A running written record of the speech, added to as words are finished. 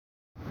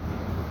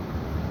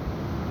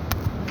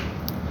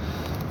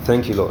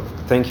Thank you, Lord.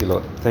 Thank you,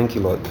 Lord. Thank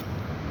you, Lord.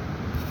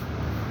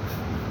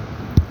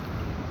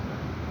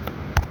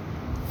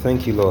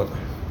 Thank you, Lord.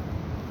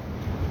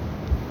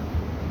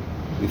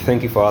 We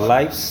thank you for our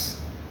lives.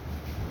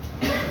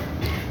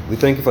 We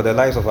thank you for the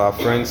lives of our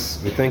friends.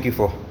 We thank you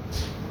for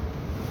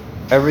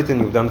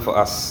everything you've done for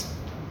us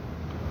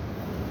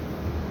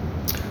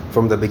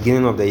from the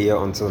beginning of the year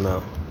until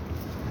now.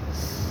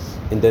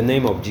 In the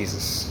name of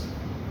Jesus,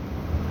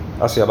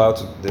 as we're about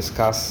to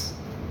discuss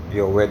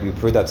your word, we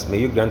pray that may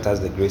you grant us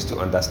the grace to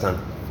understand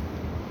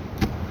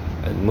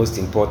and, most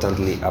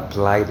importantly,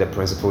 apply the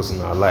principles in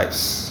our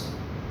lives.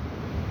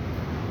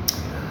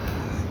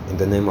 In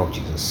the name of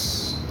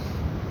Jesus.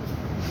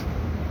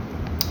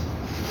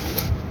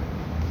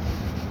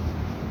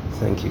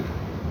 Thank you.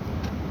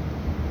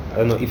 I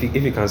don't know if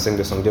you can sing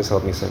the song, just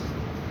help me sing.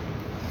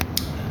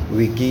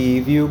 We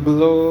give you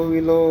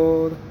glory,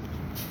 Lord,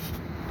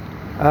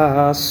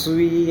 as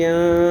we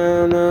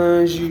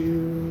honor you.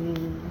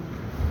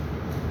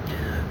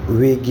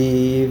 We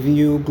give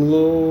you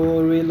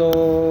glory,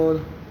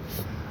 Lord,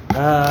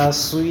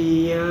 as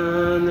we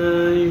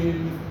honor you.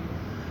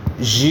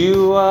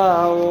 You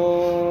are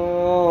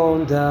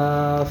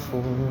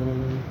wonderful.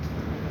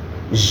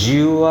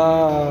 You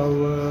are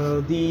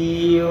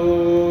worthy,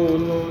 O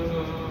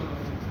Lord.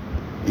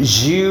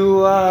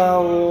 You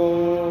are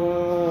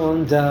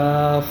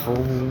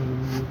wonderful.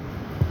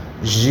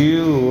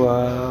 You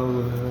are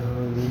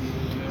worthy,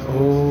 O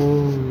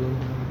Lord.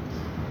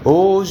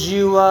 Oh,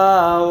 you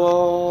are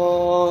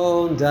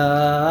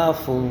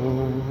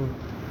wonderful.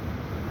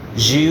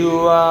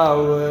 You are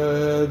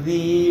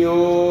worthy,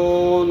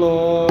 O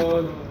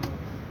Lord.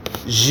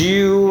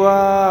 You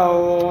are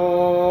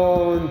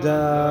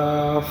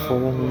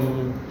wonderful.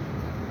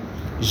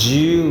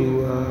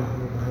 You are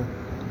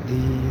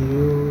worthy, O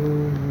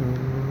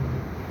Lord.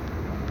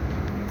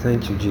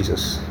 Thank you,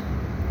 Jesus.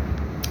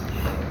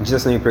 In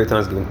Jesus' name we pray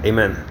thanksgiving.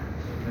 Amen.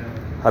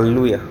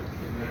 Hallelujah.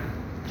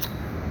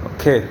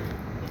 Okay.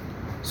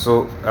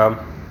 So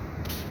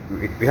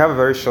we have a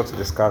very short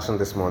discussion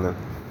this morning.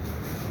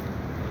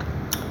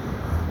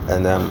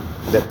 And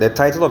the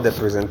title of the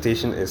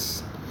presentation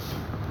is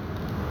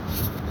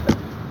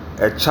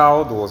A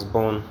Child Was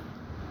Born,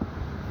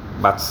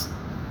 but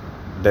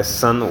the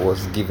Son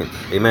Was Given.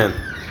 Amen.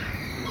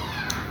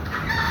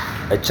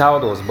 A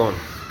child was born,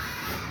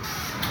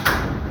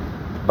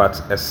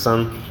 but a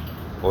son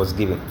was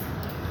given.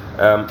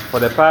 For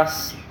the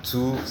past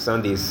 2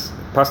 Sundays,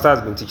 Pastor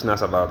has been teaching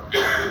us about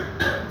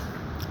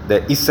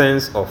the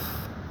essence of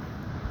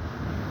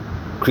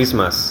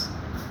Christmas,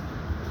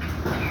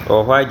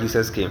 or why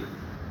Jesus came.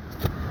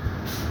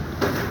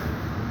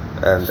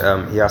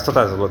 And he has taught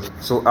us a lot.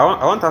 So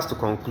I want us to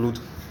conclude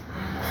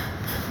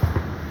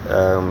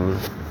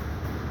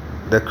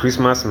the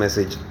Christmas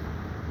message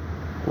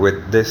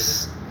with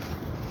this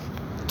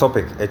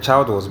topic: a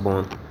child was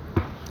born,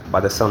 but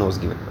the son was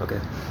given. Okay.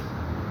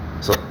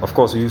 So of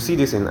course you see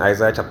this in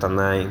Isaiah chapter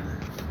 9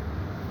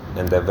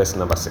 and the verse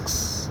number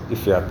 6.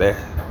 If you are there,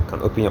 you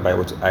can open your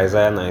Bible to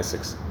Isaiah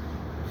 9:6.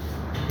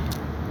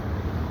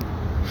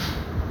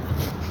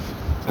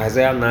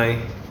 Isaiah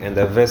 9 and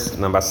the verse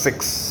number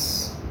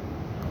 6.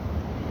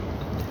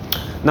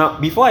 Now,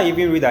 before I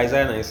even read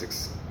Isaiah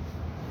 9:6,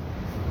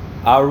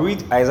 I'll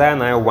read Isaiah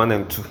 9:1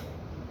 and 2.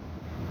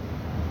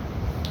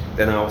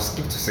 Then I'll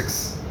skip to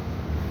 6.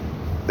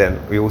 Then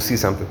we will see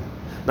something.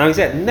 Now he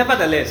said,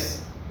 nevertheless,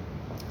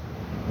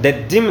 the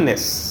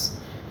dimness,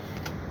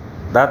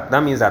 that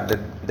means that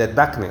the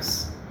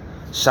darkness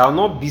shall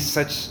not be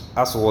such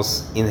as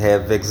was in her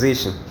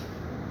vexation,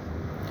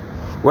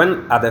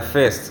 when at the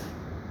first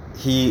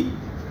he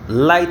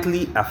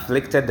lightly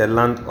afflicted the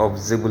land of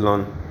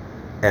Zebulun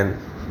and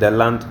the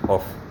land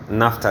of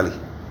Naphtali,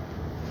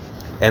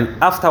 and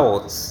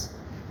afterwards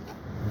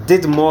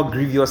did more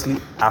grievously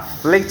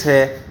afflict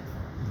her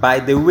by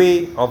the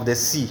way of the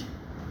sea,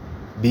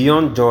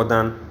 beyond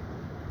Jordan,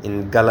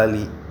 in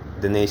Galilee,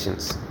 the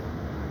nations.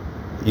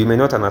 You may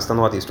not understand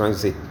what he's trying to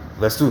say.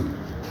 Verse 2.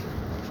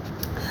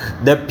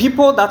 The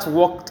people that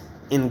walked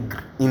in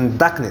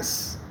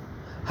darkness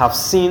have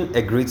seen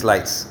a great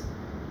light.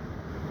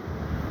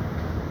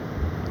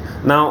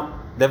 Now,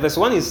 the verse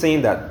 1 is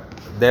saying that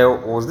there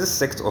was this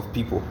sect of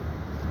people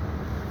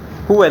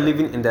who were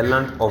living in the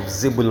land of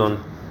Zebulun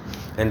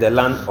and the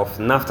land of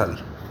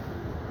Naphtali.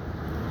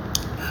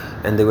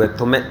 And they were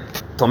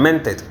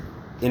tormented,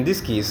 in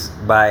this case,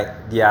 by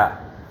their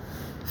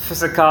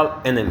physical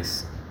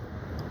enemies.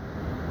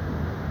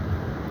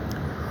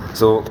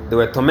 So they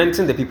were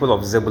tormenting the people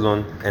of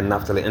Zebulun and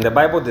Naphtali. And the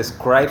Bible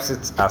describes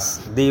it as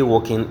they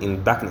walking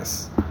in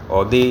darkness,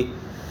 or they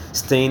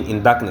staying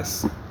in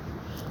darkness.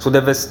 So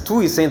the verse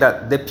 2 is saying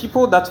that the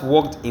people that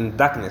walked in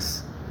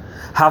darkness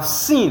have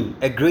seen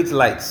a great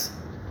light.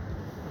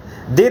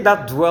 They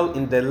that dwell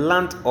in the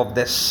land of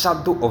the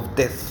shadow of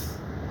death,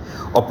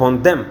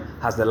 upon them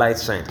has the light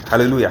shined.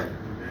 Hallelujah.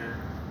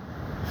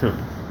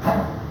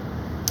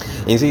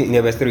 And you see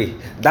in verse 3,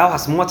 thou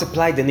hast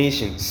multiplied the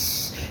nations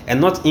and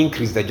not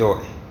increased the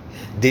joy.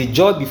 They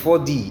joy before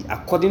thee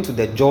according to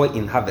the joy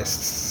in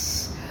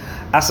harvests,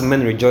 as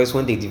men rejoice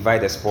when they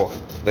divide the spoil.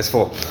 Verse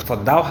 4. For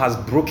thou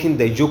hast broken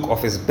the yoke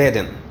of his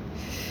burden,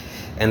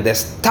 and the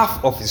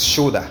staff of his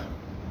shoulder,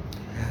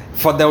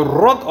 for the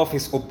rod of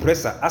his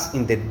oppressor, as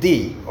in the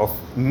day of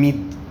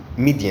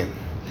Midian.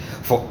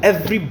 For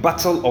every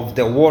battle of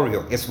the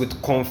warrior is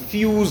with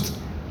confused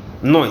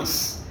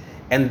noise,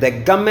 and the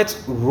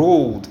garment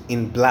rolled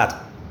in blood.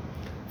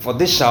 For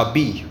this shall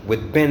be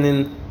with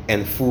burning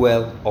and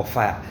fuel of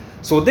fire.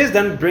 So this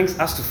then brings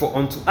us to, for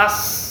unto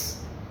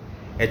us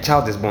a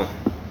child is born.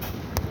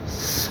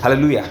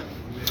 Hallelujah.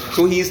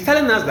 So he is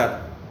telling us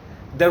that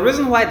the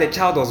reason why the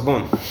child was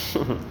born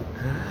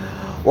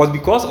was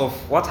because of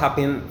what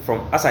happened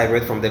from, as I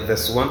read from the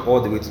verse 1 all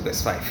the way to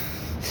verse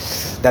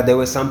 5. That there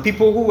were some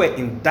people who were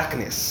in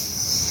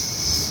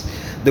darkness.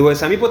 There were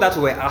some people that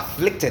were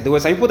afflicted. There were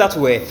some people that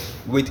were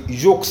with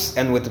yokes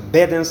and with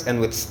burdens and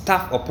with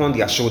staff upon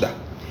their shoulder.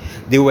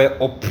 They were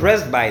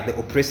oppressed by the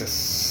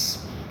oppressors.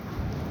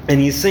 And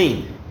he's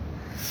saying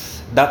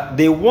that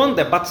they won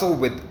the battle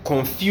with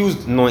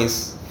confused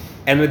noise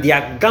and with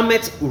their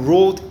garments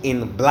rolled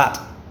in blood,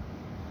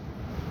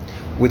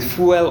 with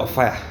fuel of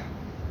fire.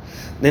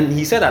 Then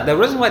he said that the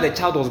reason why the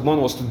child was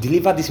born was to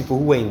deliver these people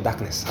who were in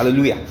darkness.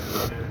 Hallelujah.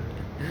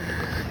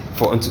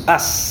 For unto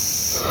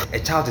us a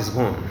child is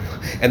born,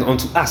 and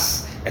unto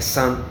us a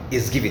son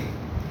is given,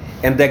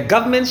 and the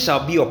government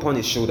shall be upon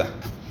his shoulder,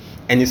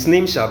 and his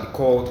name shall be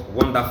called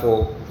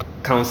Wonderful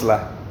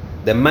Counselor,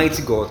 the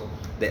Mighty God,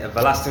 the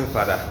Everlasting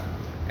Father,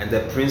 and the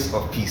Prince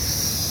of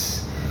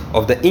Peace.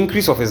 Of the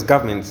increase of his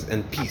government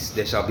and peace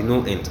there shall be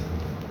no end,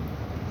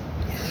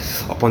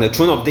 upon the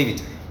throne of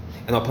David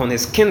and upon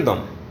his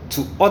kingdom,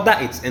 to order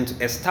it and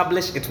to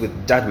establish it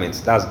with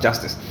judgment, that's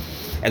justice,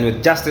 and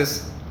with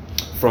justice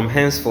from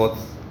henceforth,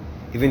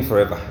 even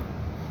forever.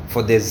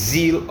 For the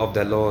zeal of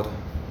the Lord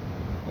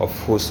of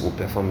hosts will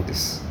perform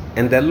this.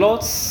 And the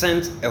Lord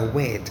sent a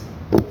word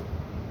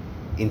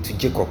into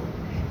Jacob,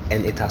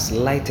 and it has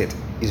lighted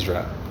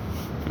Israel.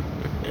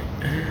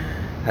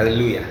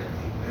 Hallelujah.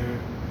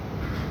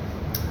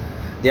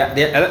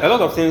 There are a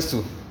lot of things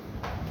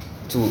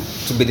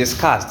to be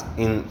discussed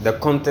in the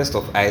context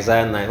of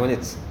Isaiah 9 when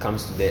it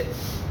comes to the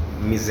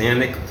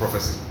messianic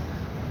prophecy.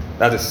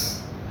 That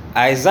is,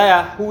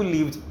 Isaiah, who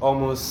lived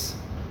almost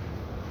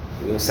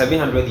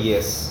 700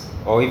 years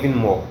or even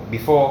more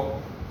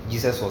before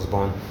Jesus was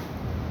born,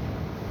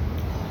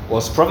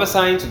 was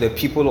prophesying to the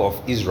people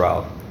of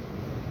Israel,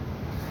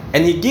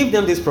 and he gave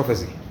them this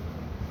prophecy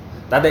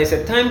that there is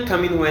a time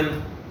coming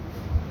when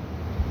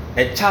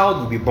a child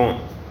will be born,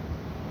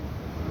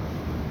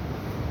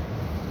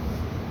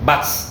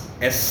 but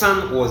a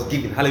son was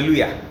given.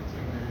 Hallelujah.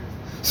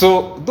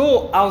 So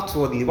though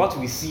outwardly what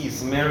we see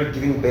is Mary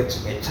giving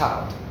birth to a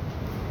child,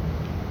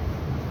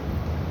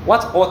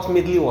 what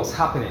ultimately was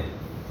happening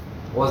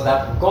was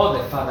that God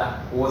the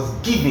Father was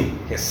giving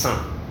his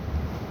son.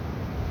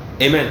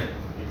 Amen.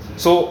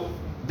 So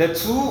the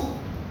two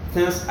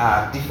things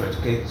are different.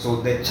 Okay,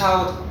 so the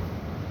child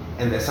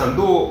and the son,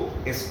 though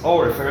it's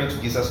all referring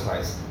to Jesus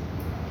Christ,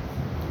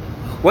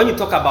 when you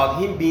talk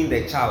about him being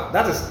the child,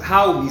 that is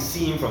how we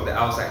see him from the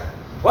outside.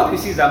 What we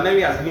see is that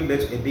Mary has given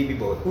birth to a baby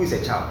boy who is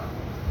a child.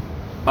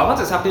 But what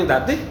is happening is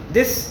that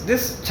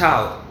this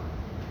child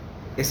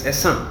is a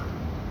son.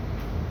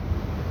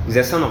 He's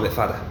a son of the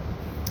Father.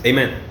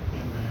 Amen.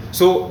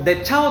 So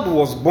the child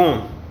was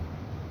born,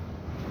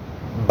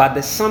 but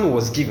the son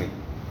was given.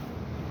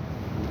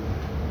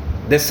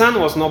 The son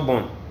was not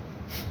born.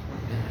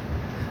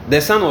 The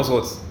son was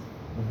what?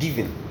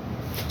 Given.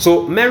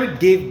 So Mary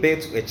gave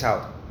birth to a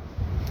child,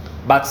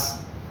 but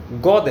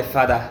God the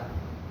Father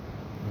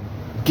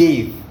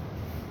gave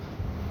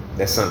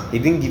the son. He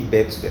didn't give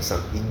birth to the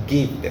son. He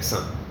gave the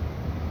son.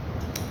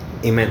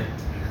 Amen.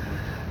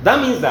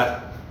 That means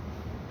that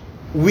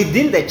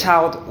within the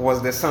child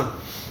was the son.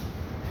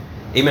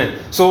 Amen.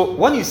 So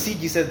when you see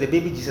Jesus, the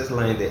baby Jesus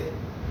lying there,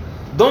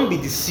 don't be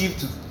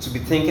deceived to be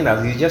thinking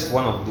that he's just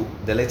one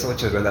of the little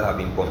children that have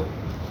been born.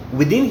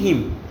 Within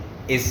him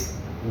is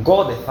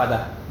God the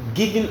Father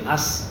giving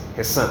us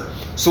his son.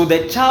 So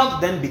the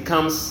child then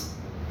becomes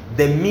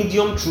the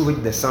medium through which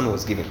the son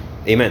was given.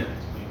 Amen.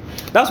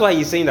 That's why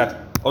he's saying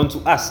that unto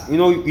us. You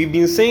know, we've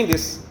been saying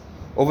this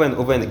over and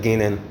over and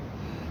again,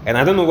 and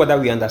I don't know whether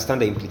we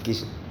understand the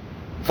implication.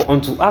 For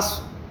unto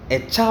us a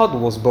child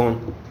was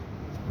born,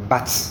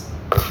 but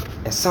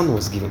a son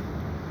was given.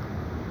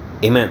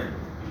 Amen.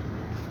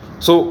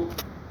 So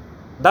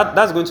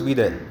that's going to be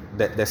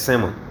the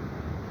sermon.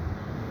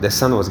 The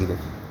son was given.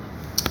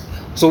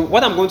 So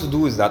what I'm going to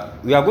do is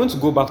that we are going to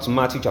go back to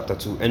Matthew chapter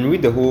 2 and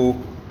read the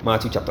whole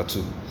Matthew chapter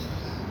 2,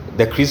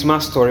 the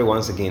Christmas story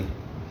once again,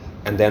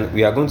 and then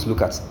we are going to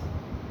look at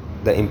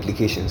the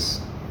implications.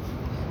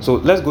 So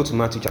let's go to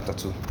Matthew chapter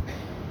 2,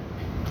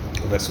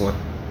 verse 1.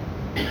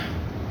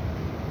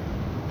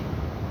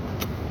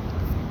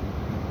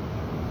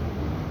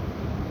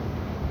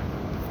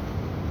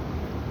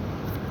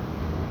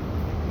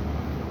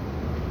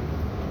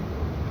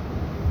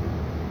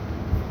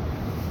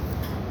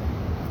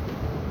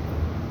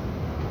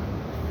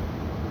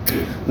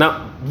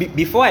 Now,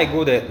 before I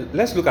go there,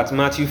 let's look at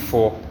Matthew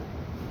 4,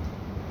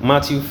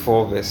 Matthew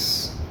 4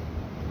 verse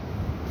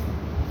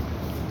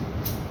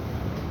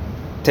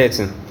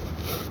 13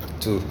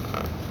 to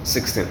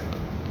 16.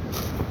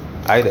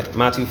 Either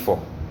Matthew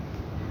 4.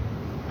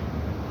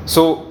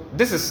 So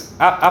this is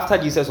after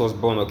Jesus was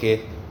born,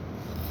 okay?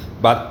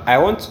 But I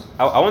want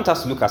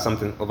us to look at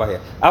something over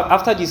here.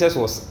 After Jesus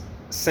was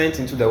sent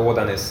into the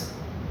wilderness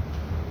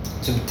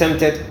to be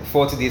tempted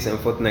 40 days and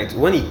 40 nights,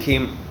 when he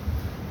came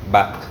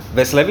back,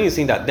 verse 11 is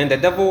saying that then the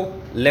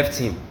devil left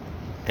him,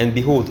 and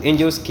behold,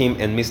 angels came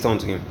and ministered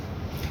unto him.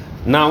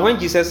 Now when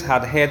Jesus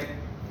had heard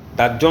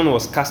that John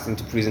was cast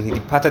into prison, he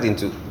departed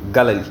into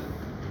Galilee,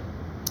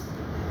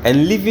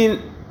 and leaving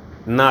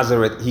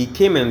Nazareth, he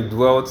came and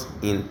dwelt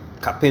in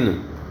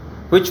Capernaum,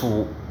 which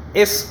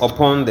is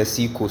upon the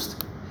sea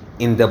coast,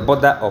 in the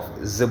border of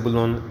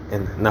Zebulun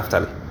and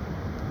Naphtali,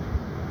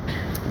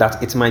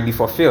 that it might be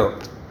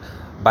fulfilled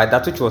by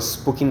that which was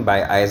spoken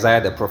by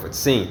Isaiah the prophet,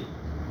 saying.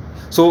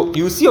 So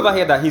you see over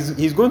here that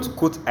he's going to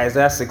quote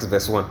Isaiah 6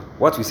 verse 1,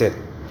 what we said.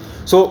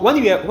 So when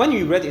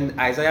you read in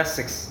Isaiah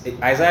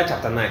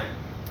chapter 9,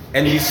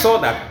 and we saw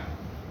that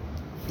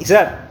he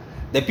said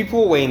the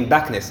people were in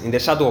darkness, in the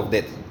shadow of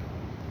death,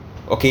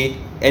 okay,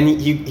 and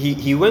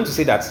he went to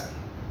say that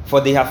for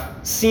they have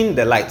seen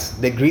the light,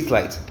 the great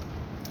light.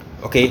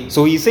 Okay,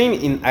 so he's saying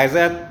in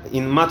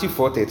Matthew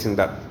 4:13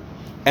 that,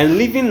 and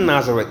leaving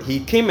Nazareth, he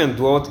came and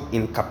dwelt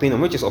in Capernaum,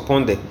 which is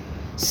upon the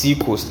sea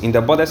coast, in the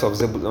borders of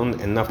Zebulun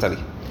and Naphtali,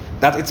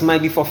 that it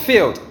might be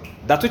fulfilled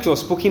that which was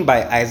spoken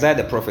by Isaiah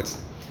the prophet,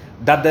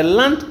 that the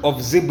land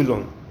of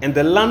Zebulun and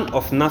the land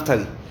of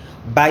Naphtali,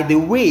 by the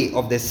way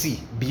of the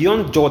sea,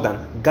 beyond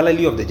Jordan,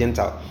 Galilee of the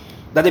Gentile,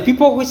 that the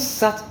people which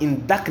sat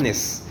in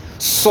darkness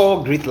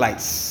saw great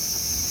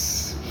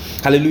lights.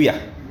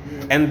 Hallelujah.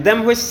 And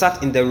them which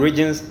sat in the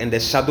regions and the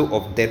shadow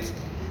of death,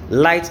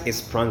 light is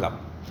sprung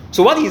up.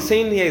 So what he's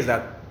saying here is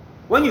that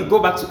when you go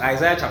back to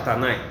Isaiah chapter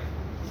 9,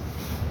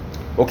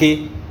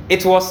 okay,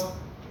 it was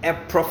a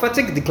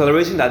prophetic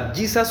declaration that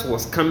Jesus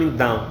was coming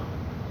down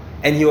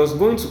and he was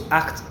going to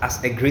act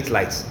as a great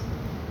light.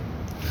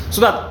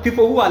 So that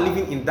people who are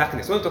living in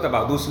darkness, when we talk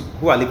about those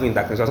who are living in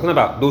darkness, we're talking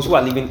about those who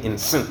are living in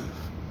sin.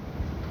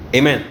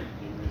 Amen.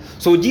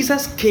 So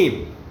Jesus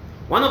came.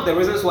 One of the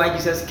reasons why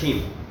Jesus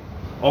came,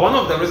 or one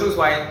of the reasons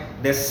why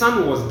the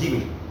Son was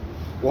given,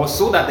 was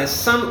so that the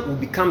Son will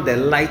become the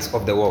light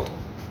of the world.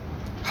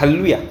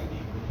 Hallelujah.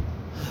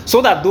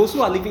 So that those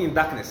who are living in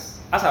darkness,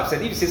 as I've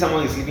said, if you say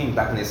someone is living in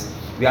darkness,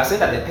 we are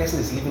saying that the person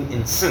is living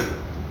in sin.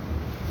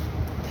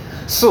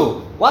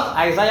 So what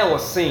Isaiah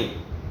was saying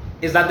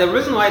is that the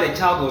reason why the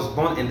child was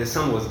born and the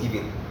Son was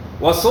given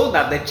was so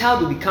that the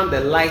child will become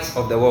the light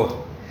of the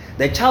world.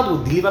 The child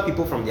will deliver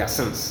people from their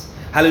sins.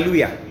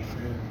 Hallelujah.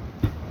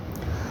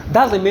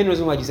 That's the main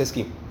reason why Jesus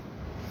came,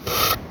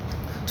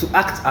 to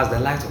act as the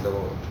light of the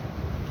world.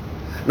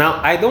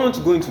 Now, I don't want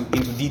to go into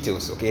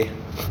details, okay?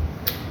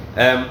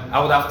 I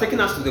would have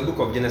taken us to the book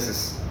of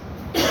Genesis,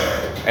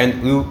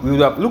 and we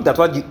would have looked at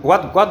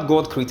what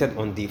God created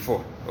on day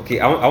 4. Okay,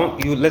 I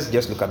want you. Let's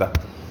just look at that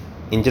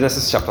in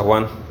Genesis chapter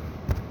 1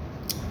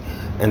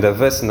 and the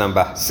verse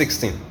number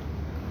 16.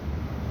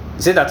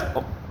 It said that,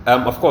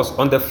 of course,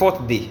 on the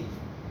 4th day.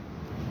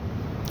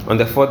 On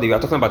the 4th day, we are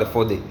talking about the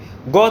 4th day.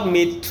 God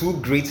made 2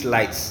 great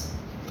lights,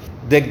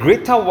 the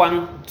greater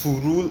one to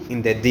rule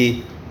in the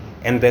day,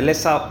 and the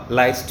lesser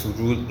light to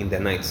rule in the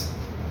night.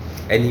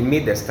 And he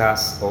made the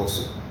stars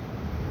also.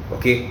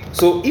 Okay,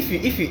 so if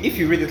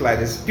you read it like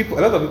this, a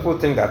lot of people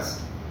think that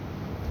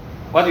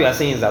what we are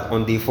saying is that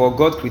on day 4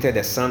 God created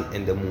the sun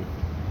and the moon.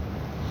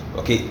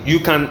 Okay, you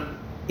can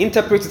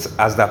interpret it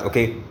as that,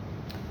 okay,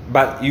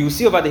 but you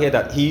see over here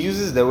that he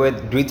uses the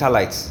word greater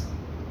light,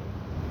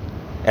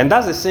 and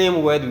that's the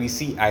same word we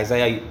see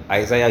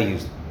Isaiah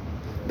used,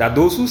 that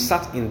those who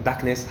sat in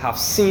darkness have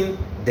seen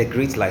the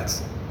great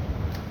light.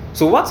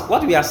 So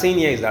what we are saying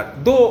here is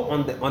that though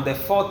on the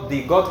 4th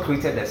day God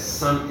created the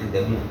sun and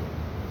the moon,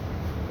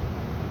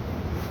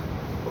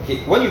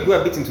 okay, when you go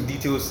a bit into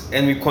details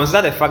and we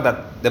consider the fact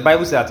that the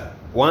Bible says that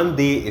 1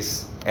 day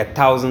is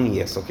 1,000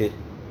 years, okay,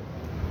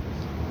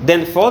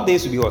 then 4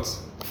 days will be what?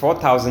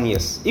 4,000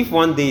 years. If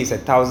 1 day is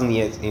 1,000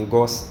 years in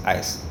God's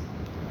eyes,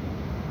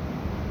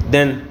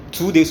 then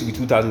 2 days will be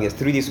 2,000 years,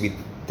 3 days will be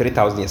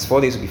 3,000 years,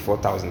 4 days will be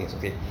 4,000 years,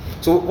 okay.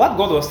 So what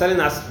God was telling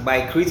us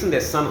by creating the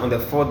sun on the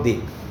 4th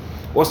day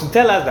was to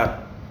tell us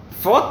that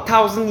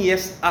 4,000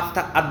 years after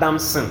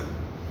Adam's sin,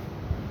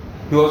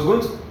 he was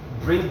going to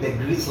bring the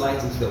great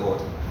light into the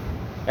world.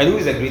 And who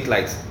is the great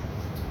light?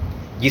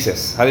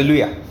 Jesus.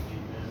 Hallelujah.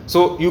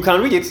 So you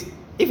can read it.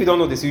 If you don't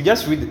know this, you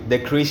just read the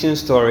creation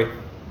story.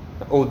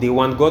 Oh, day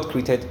 1 God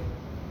created,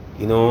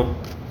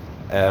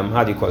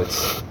 how do you call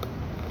it?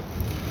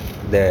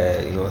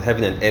 The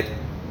heaven and earth,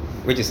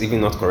 which is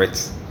even not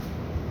correct.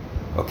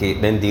 Okay,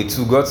 then day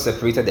 2 God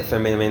separated the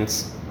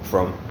firmament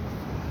from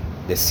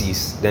the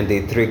seas. Then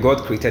day 3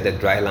 God created the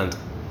dry land.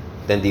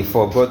 Then day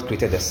 4 God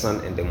created the sun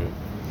and the moon.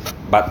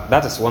 But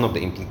that is one of the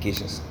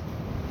implications.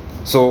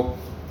 So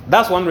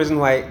that's one reason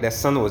why the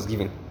sun was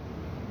given,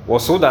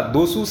 was so that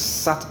those who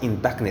sat in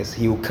darkness,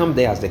 he will come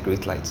there as the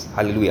great light.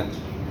 Hallelujah.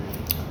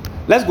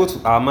 Let's go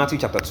to our Matthew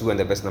chapter 2 and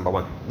the verse number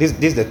 1. This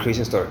is the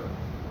creation story.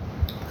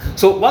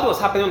 So what was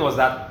happening was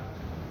that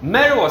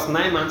Mary was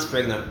 9 months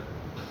pregnant.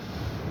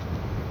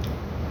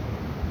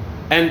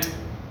 And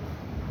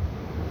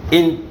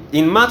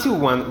in Matthew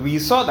 1, we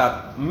saw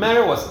that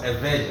Mary was a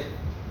virgin.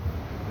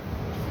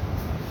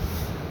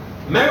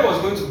 Mary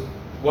was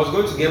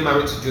going to get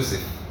married to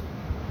Joseph,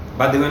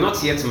 but they were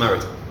not yet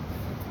married.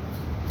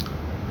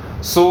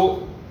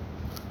 So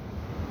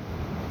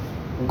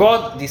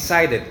God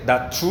decided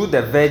that through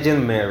the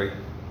Virgin Mary,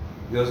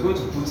 He was going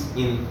to put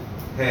in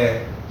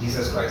her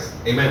Jesus Christ.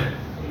 Amen.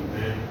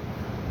 Amen.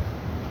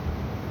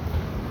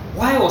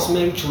 Why was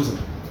Mary chosen?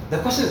 The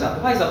question is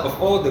that why is that of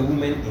all the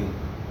women in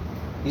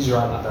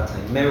Israel at that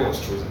time, Mary was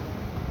chosen?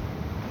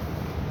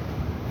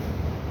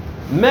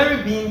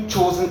 Mary being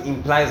chosen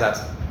implies that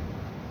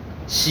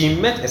she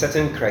met a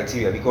certain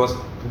criteria, because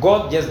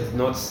God just did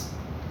not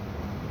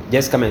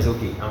just come and say,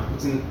 okay, I'm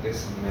putting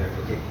this Mary.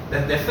 Okay.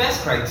 The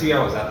first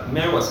criteria was that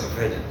Mary was a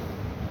virgin.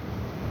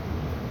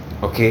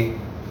 Okay.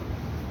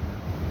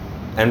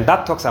 And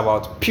that talks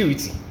about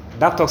purity.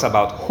 That talks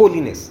about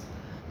holiness.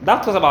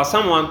 That talks about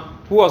someone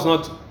who was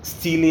not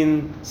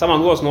stealing, someone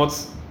who was not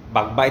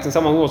backbiting,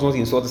 someone who was not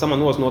insulting, someone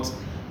who was not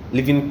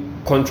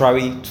living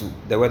contrary to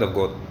the word of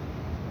God.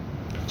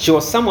 She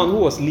was someone who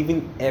was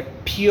living a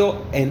pure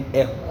and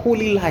a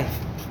holy life.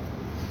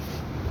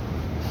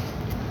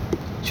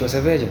 She was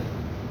a virgin.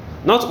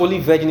 Not only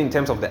virgin in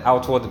terms of the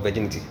outward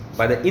virginity,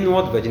 but the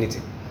inward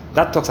virginity.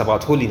 That talks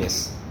about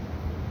holiness.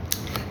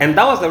 And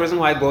that was the reason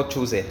why God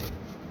chose her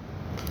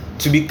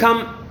to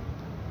become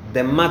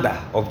the mother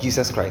of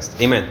Jesus Christ.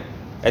 Amen.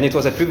 And it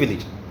was a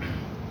privilege.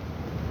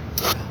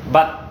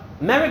 But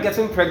Mary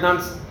getting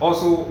pregnant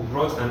also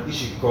brought an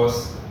issue,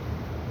 because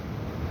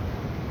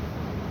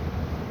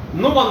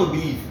no one will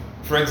believe.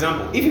 For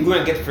example, if you go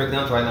and get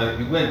pregnant right now,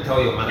 you go and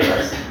tell your mother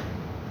that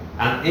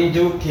an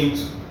angel came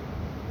to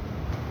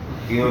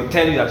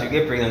tell you that you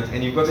get pregnant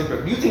and you've gotten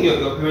pregnant. Do you think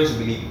your parents will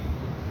believe you?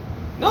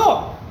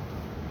 No.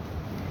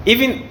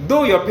 Even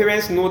though your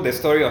parents know the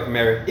story of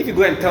Mary, if you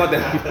go and tell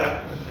them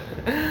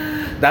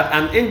that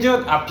an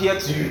angel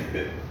appeared to you,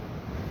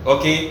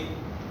 okay,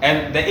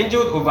 and the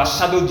angel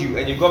overshadowed you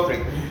and you got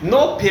pregnant,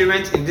 no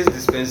parent in this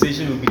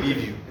dispensation will believe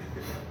you.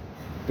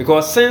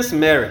 Because since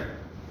Mary,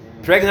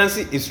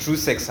 pregnancy is through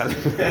sex.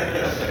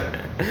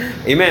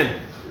 Amen.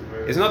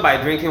 It's not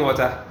by drinking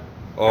water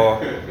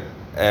or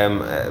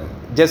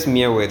just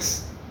mere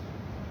words.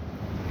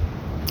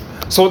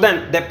 So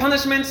then the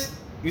punishment,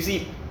 you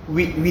see,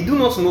 we do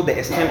not know the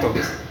extent of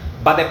this,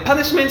 but the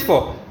punishment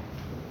for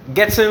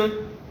getting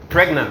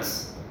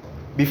pregnant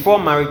before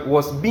marriage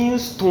was being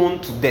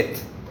stoned to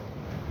death.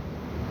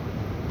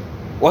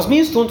 Was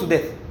being stoned to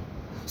death.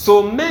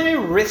 So Mary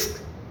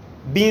risked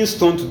being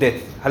stoned to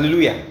death.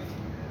 Hallelujah.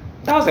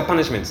 That was the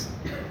punishment.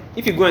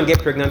 If you go and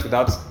get pregnant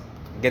without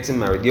getting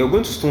married, they are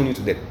going to stone you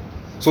to death.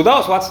 So that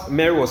was what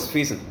Mary was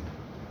facing.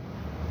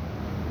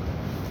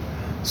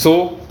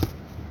 So,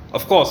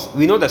 of course,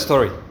 we know the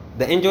story.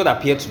 The angel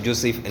appeared to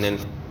Joseph and then,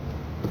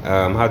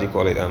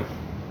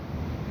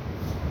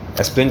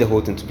 explain the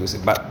whole thing to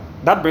Joseph. But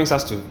that brings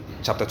us to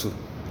chapter 2.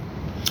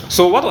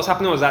 So what was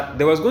happening was that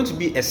there was going to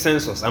be a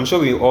census. I'm sure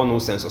we all know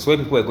census, where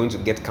people are going to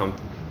get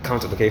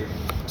counted, okay?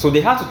 So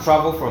they had to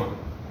travel from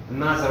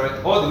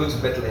Nazareth all the way to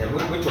Bethlehem,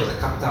 which was the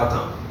capital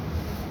town.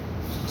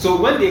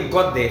 So when they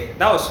got there,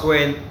 that was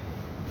when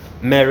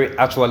Mary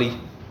actually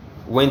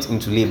went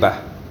into labor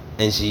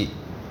and she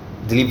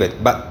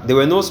delivered. But there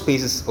were no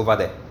spaces over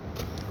there.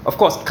 Of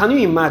course, can you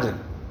imagine?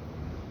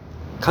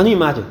 Can you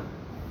imagine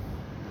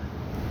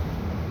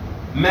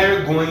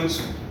Mary going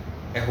to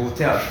a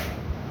hotel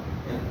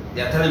and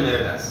they are telling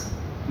Mary that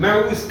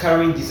Mary, who is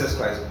carrying Jesus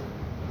Christ,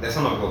 the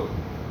Son of God,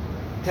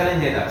 telling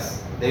her that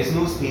there is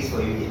no space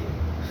for you here.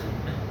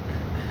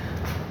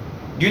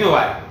 Do you know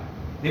why?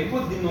 The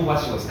people didn't know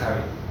what she was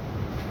carrying.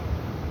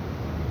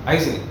 Are you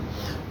seeing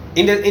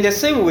it? In the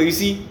same way, you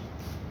see,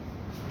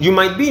 you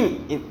might be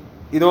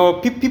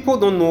people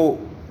don't know.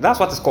 That's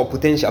what is called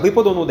potential.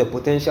 People don't know the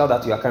potential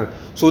that you are carrying,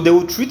 so they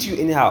will treat you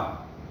anyhow.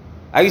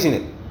 Are you seeing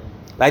it?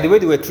 Like the way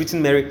they were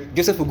treating Mary.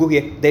 Joseph will go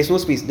here. There's no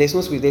space. There's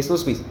no space. There's no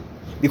space,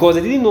 because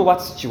they didn't know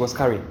what she was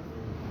carrying.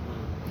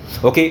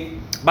 Okay,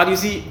 but you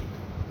see,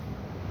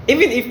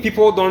 even if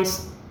people don't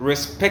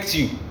respect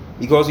you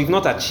because you've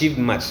not achieved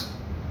much,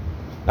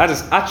 that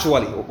is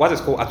actually what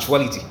is called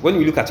actuality. When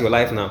you look at your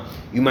life now,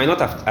 you might not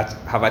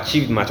have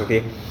achieved much,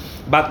 okay?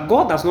 But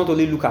God does not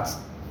only look at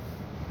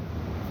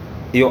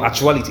your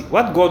actuality.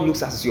 What God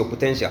looks at is your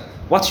potential,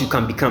 what you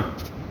can become.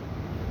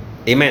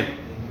 Amen. Amen.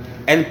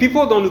 And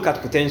people don't look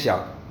at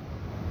potential.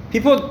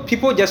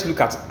 People just look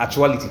at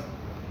actuality.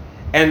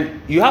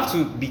 And you have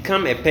to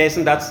become a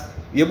person that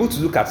you're able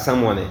to look at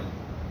someone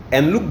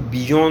and look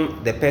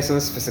beyond the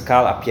person's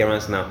physical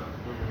appearance now.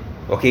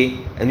 Okay,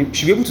 and you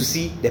should be able to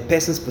see the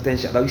person's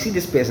potential. Now you see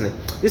this person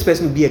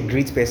will be a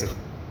great person,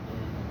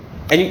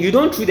 and you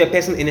don't treat the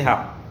person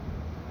anyhow.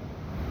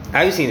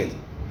 Are you seeing it?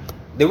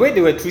 The way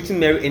they were treating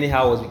Mary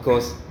anyhow was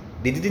because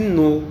they didn't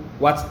know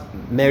what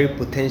Mary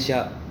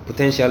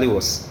potentially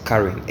was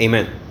carrying.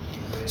 Amen.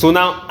 So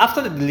now,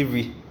 after the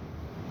delivery,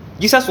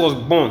 Jesus was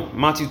born.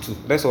 Matthew 2.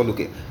 Let's all look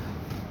at.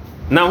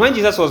 Now, when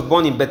Jesus was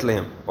born in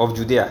Bethlehem of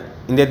Judea,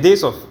 in the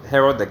days of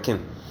Herod the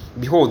king,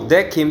 behold,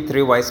 there came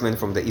 3 wise men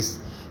from the east,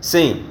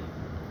 saying,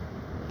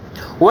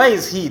 where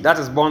is he that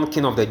is born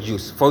King of the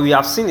Jews? For we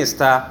have seen a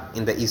star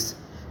in the east,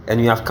 and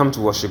we have come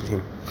to worship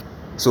him.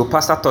 So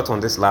Pastor taught on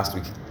this last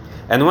week.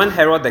 And when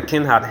Herod the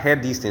king had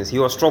heard these things, he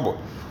was troubled.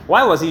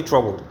 Why was he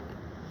troubled?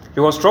 He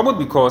was troubled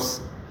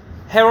because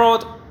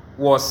Herod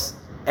was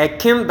a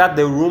king that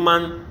the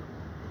Roman,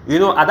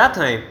 at that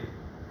time,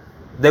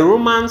 the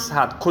Romans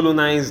had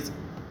colonized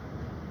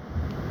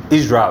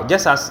Israel,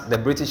 just as the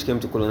British came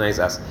to colonize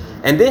us.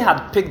 And they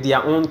had picked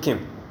their own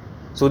king.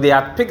 So they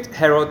had picked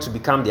Herod to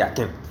become their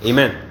king.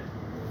 Amen.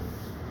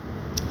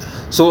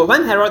 So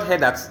when Herod heard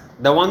that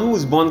the one who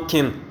is born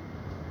king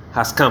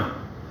has come,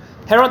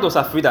 Herod was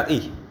afraid that,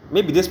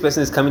 maybe this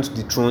person is coming to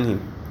dethrone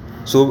him.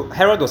 So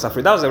Herod was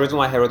afraid. That was the reason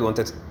why Herod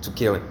wanted to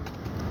kill him.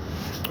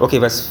 Okay,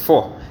 verse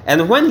 4.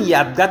 And when he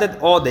had gathered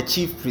all the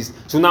chief priests,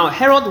 so now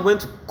Herod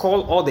went to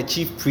call all the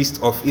chief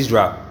priests of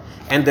Israel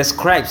and the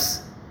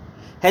scribes,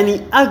 and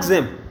he asked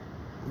them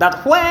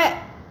that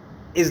where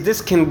is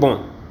this king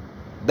born?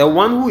 The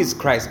one who is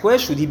Christ, where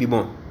should he be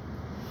born?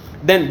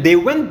 Then they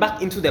went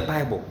back into the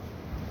Bible,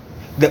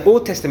 the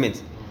Old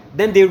Testament.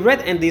 Then they read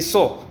and they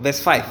saw,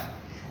 verse 5.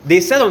 They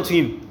said unto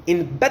him,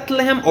 in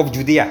Bethlehem of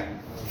Judea,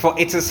 for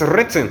it is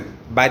written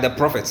by the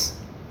prophets.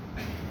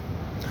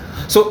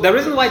 So the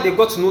reason why they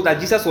got to know that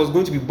Jesus was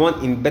going to be born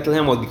in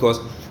Bethlehem was because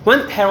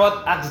when Herod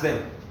asked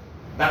them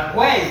that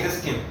where is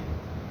this king,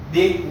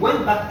 they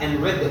went back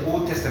and read the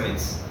Old Testament.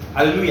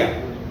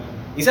 Hallelujah.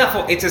 He said,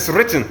 for it is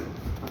written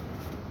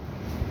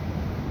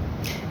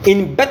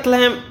in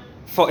Bethlehem,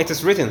 for it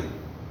is written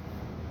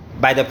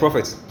by the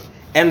prophets,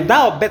 and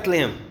thou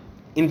Bethlehem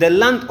in the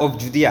land of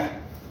Judea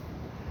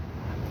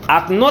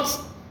art not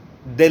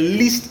the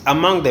least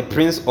among the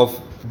prince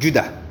of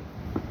Judah,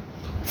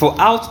 for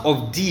out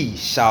of thee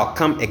shall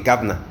come a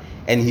governor,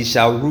 and he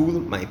shall rule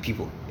my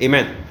people.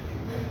 Amen.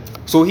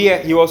 So here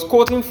he was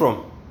quoting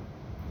from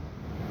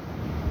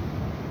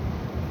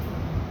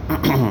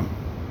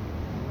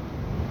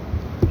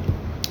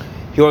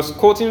he was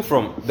quoting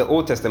from the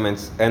Old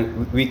Testament,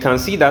 and we can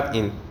see that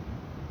in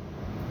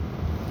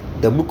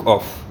the book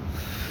of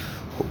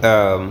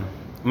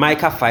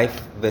Micah 5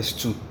 verse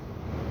 2.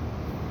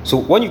 So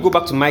when you go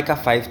back to Micah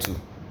 5:2,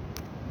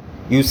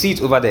 you see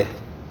it over there.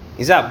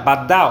 It says,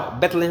 but thou,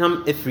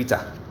 Bethlehem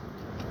Ephratah,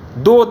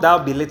 though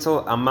thou be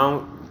little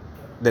among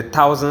the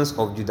thousands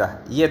of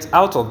Judah, yet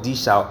out of thee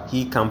shall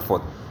he come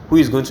forth, who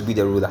is going to be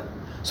the ruler.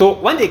 So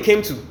when they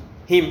came to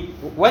him,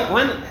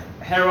 when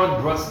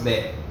Herod brought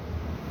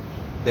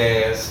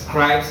the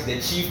scribes, the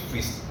chief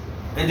priests,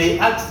 and they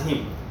asked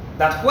him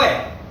that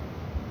where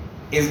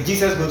is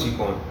Jesus going to be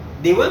born,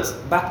 they went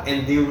back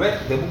and they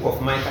read the book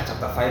of Micah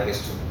chapter 5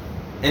 verse 2,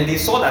 and they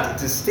saw that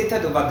it is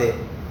stated over there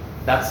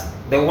that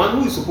the one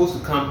who is supposed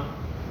to come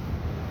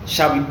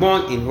shall be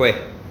born in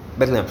where?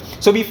 Bethlehem.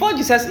 So before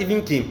Jesus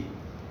even came,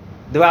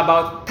 there were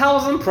about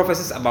 1,000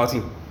 prophecies about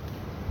him.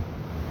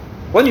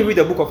 When you read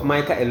the book of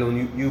Micah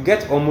alone, you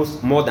get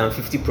almost more than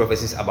 50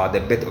 prophecies about the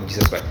birth of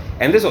Jesus Christ,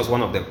 and this was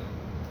one of them.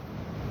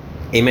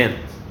 Amen.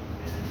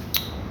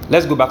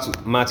 Let's go back to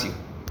Matthew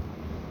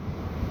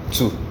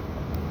 2.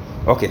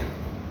 Okay.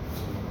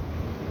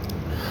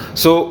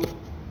 So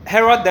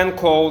Herod then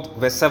called,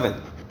 verse 7,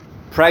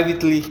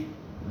 privately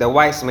the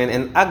wise men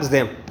and asked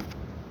them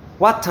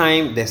what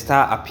time the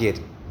star appeared.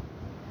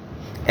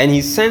 And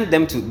he sent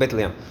them to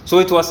Bethlehem. So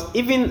it was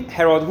even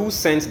Herod who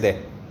sent the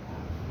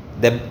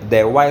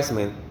wise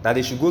men that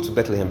they should go to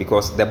Bethlehem,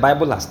 because the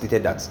Bible has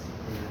stated that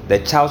the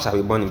child shall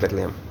be born in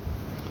Bethlehem.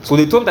 So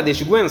they told that they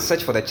should go and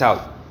search for the child.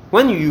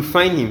 When you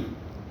find him,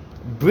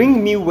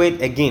 bring me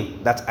word again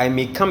that I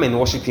may come and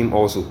worship him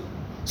also.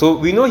 So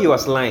we know he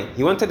was lying.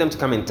 He wanted them to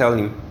come and tell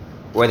him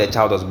where the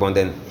child was born,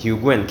 then he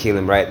would go and kill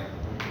him, right?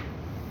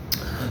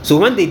 So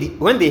when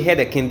they heard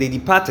the king, they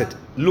departed.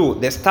 Lo,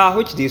 the star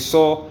which they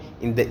saw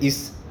in the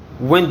east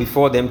went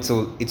before them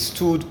till it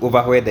stood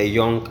over where the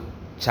young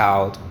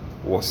child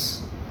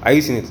was. Are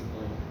you seeing it?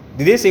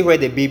 Did they say where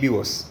the baby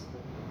was?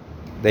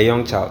 The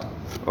young child.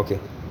 Okay.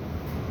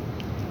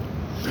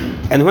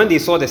 And when they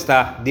saw the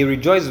star, they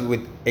rejoiced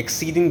with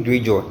exceeding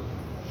great joy.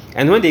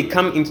 And when they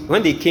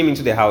came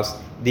into the house,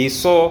 they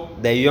saw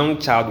the young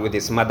child with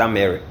his mother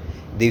Mary.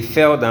 They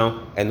fell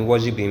down and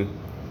worshipped him.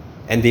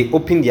 And they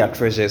opened their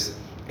treasures,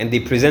 and they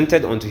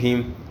presented unto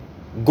him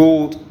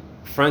gold,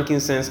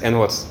 frankincense, and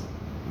what?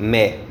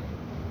 Myrrh.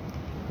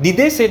 Did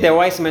they say the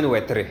wise men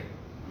were 3?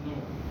 No.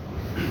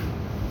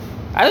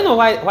 I don't know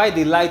why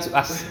they lied to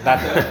us that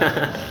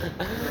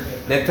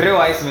the 3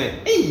 wise men.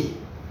 Hey!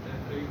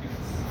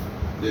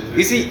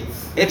 You see,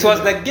 it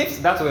was the gifts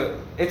that were,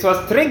 it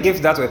was 3 gifts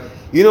that were,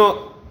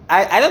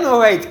 I don't know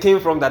where it came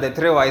from that the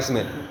 3 wise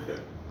men.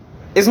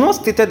 It's not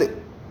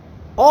stated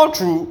all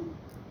true.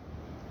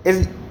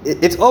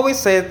 It always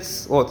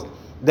says what?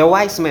 The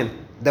wise men.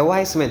 There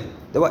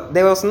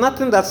was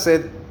nothing that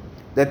said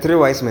the 3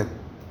 wise men.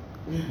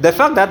 The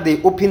fact that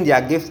they opened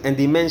their gifts and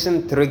they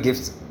mentioned 3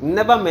 gifts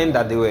never meant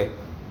that they were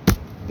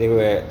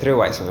 3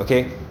 wise men,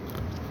 okay?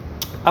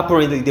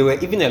 Apparently, they were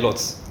even a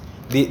lot.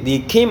 They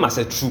came as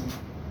a troop,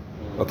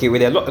 okay,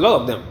 with a lot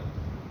of them.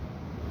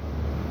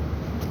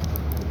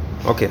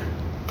 Okay.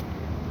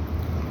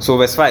 So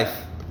verse 5.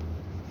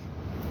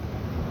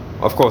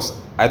 Of course,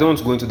 I don't want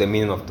to go into the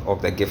meaning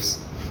of the gifts.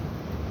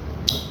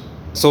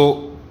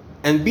 So,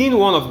 and being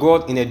warned of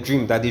God in a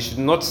dream that they should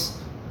not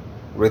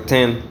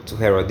return to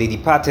Herod, they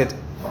departed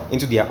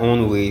into their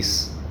own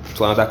ways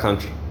to another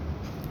country.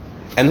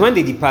 And when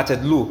they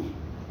departed, lo,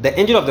 the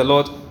angel of the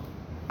Lord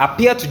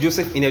appeared to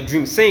Joseph in a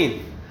dream,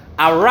 saying,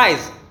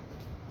 arise.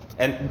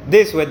 And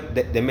this is where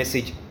the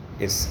message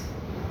is.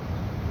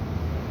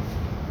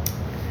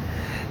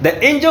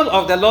 The angel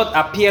of the Lord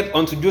appeared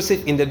unto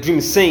Joseph in the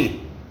dream,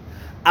 saying,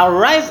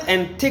 arise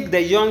and take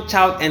the young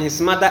child and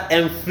his mother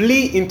and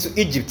flee into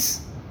Egypt.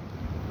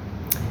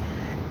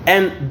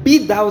 And be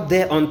thou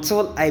there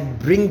until I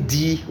bring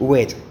thee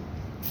word.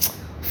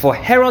 For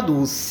Herod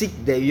will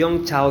seek the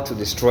young child to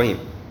destroy him.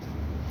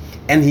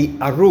 And he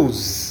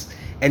arose,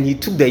 and he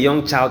took the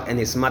young child and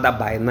his mother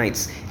by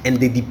night, and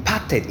they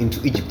departed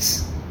into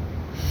Egypt.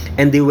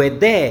 And they were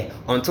there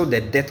until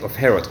the death of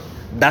Herod,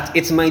 that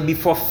it might be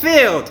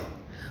fulfilled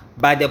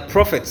by the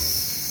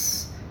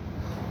prophets,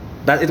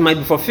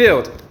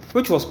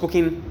 which was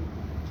spoken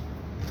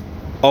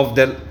of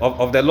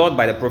the Lord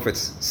by the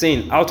prophets,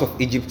 saying, out of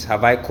Egypt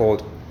have I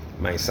called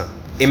my son.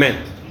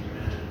 Amen.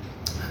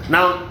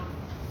 Now,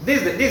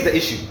 this is the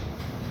issue,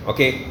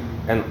 okay?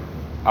 And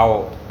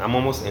I'm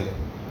almost ended.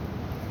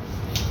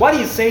 What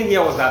he's saying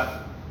here was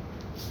that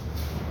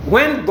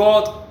when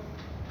God,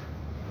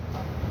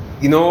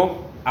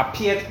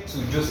 appeared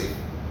to Joseph,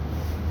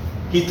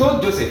 he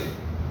told Joseph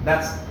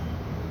that,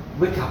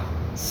 wake up,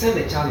 send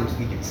the child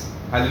into Egypt.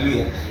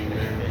 Hallelujah.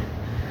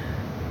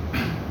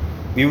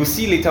 We will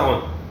see later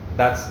on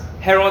that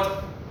Herod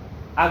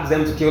asked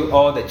them to kill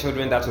all the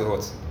children that were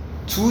what?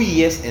 2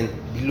 years and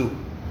below.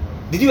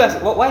 Did you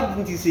ask, why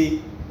didn't he say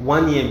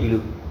 1 year and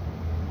below?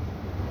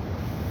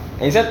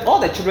 And he said all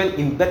the children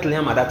in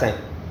Bethlehem at that time,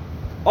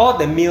 all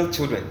the male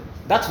children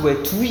that were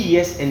 2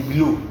 years and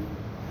below,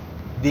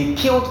 they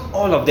killed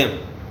all of them.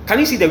 Can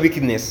you see the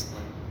wickedness?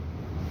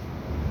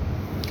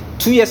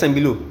 2 years and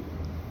below.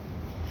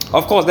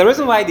 Of course, the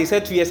reason why they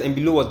said 2 years and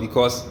below was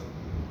because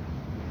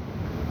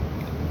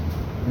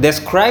the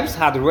scribes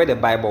had read the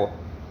Bible,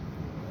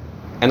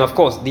 and of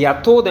course they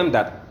had told them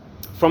that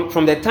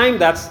from the time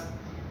that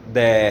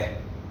the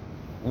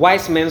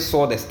wise men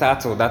saw the star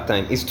till that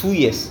time is 2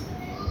 years.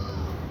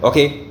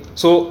 Okay,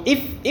 so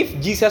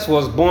if Jesus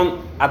was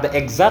born at the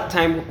exact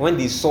time when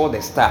they saw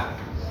the star,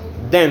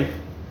 then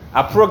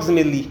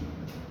approximately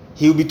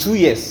he will be 2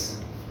 years.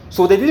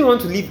 So they didn't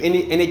want to leave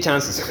any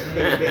chances.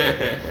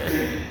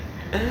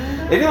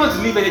 They didn't want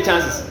to leave any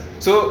chances.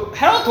 So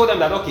Herod told them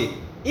that, okay,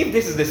 if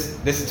this is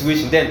the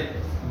situation, then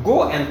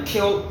go and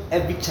kill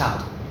every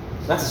child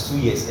that is 2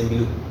 years and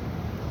below.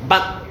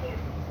 But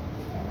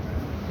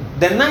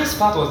the nice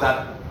part was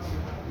that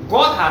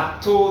God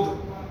had told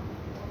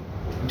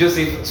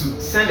Joseph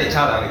to send the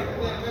child away.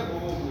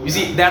 You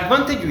see, the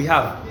advantage we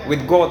have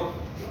with God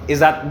is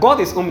that God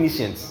is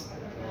omniscient,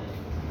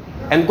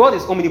 and God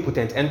is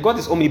omnipotent, and God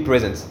is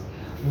omnipresent.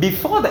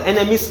 Before the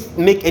enemies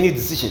make any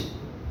decision,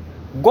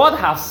 God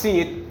has seen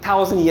it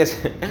 1,000 years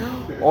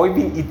or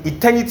even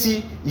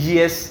eternity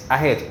years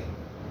ahead.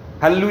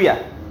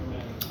 Hallelujah.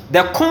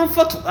 The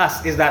comfort to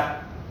us is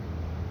that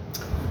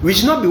we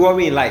should not be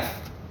worrying in life.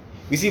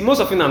 You see,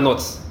 most of you are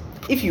not.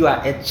 If you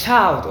are a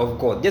child of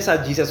God, just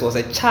as Jesus was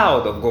a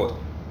child of God,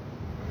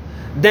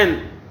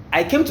 then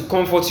I came to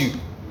comfort you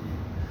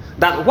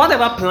that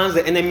whatever plans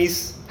the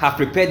enemies have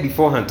prepared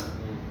beforehand,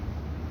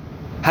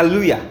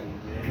 hallelujah,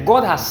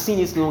 God has seen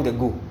it long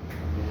ago.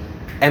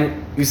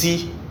 And you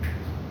see,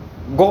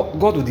 God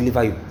will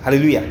deliver you.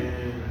 Hallelujah.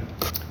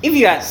 If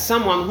you are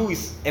someone who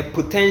is a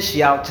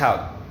potential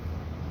child,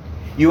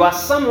 you are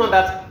someone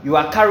that you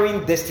are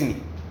carrying destiny.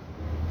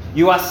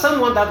 You are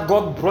someone that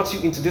God brought you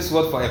into this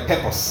world for a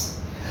purpose.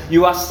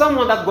 You are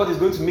someone that God is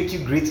going to make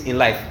you great in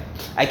life.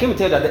 I came to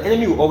tell you that the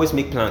enemy will always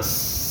make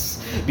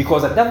plans,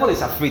 because the devil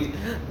is afraid,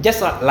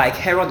 just like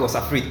Herod was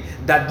afraid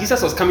that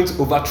Jesus was coming to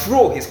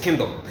overthrow his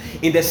kingdom.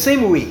 In the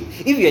same way,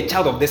 if you're a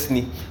child of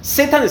destiny,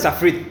 Satan is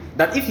afraid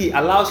that if he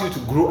allows you to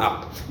grow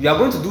up, you are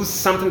going to do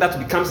something that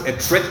becomes a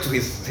threat to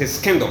his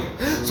kingdom.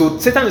 So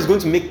Satan is going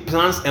to make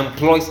plans and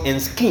ploys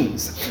and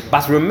schemes.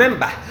 But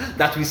remember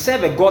that we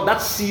serve a God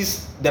that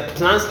sees the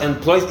plans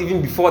and ploys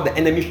even before the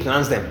enemy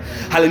plans them.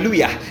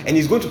 Hallelujah. And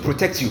he's going to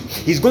protect you.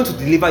 He's going to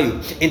deliver you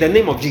in the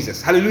name of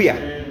Jesus.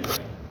 Hallelujah.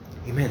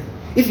 Amen.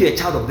 If you're a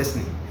child of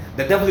destiny,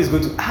 the devil is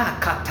going to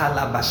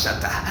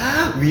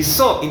we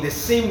saw in the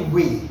same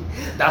way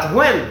that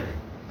when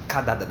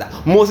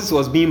Moses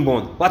was being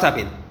born, what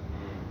happened?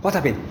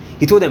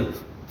 He told them,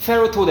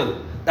 Pharaoh told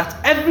them that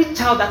every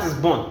child that is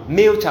born,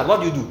 male child,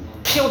 what do?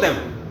 Kill them.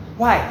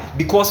 Why?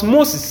 Because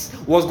Moses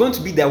was going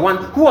to be the one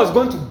who was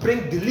going to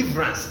bring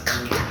deliverance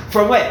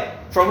from where?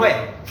 From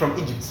where? From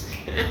Egypt.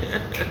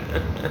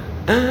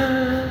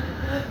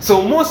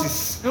 So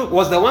Moses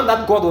was the one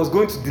that God was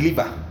going to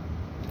deliver,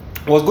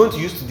 was going to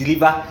use to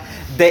deliver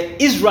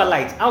the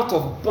Israelites out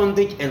of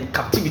bondage and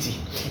captivity.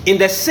 In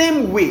the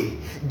same way,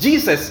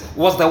 Jesus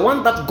was the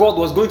one that God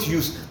was going to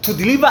use to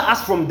deliver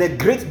us from the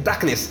great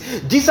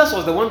darkness. Jesus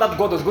was the one that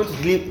God was going to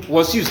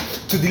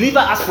used to deliver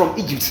us from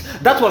Egypt.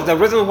 That was the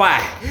reason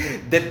why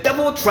the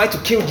devil tried to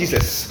kill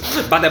Jesus.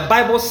 But the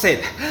Bible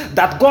said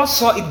that God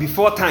saw it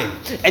before time,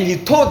 and he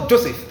told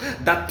Joseph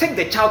that take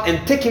the child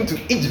and take him to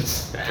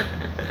Egypt.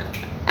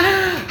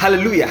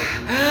 Hallelujah.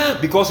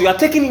 Because we are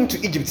taking him to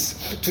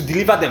Egypt to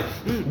deliver them.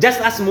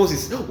 Just as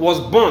Moses was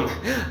born,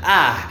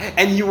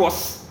 and he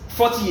was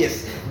 40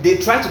 years. They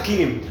tried to kill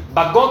him,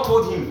 but God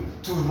told him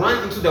to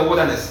run into the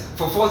wilderness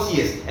for 40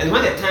 years. And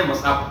when the time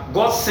was up,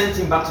 God sent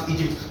him back to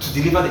Egypt to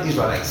deliver the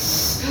Israelites.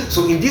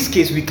 So in this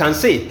case, we can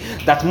say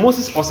that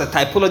Moses was a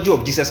typology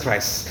of Jesus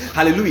Christ.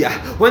 Hallelujah.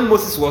 When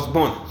Moses was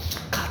born,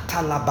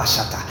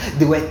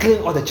 they were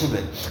killing all the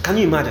children. Can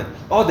you imagine?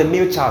 All the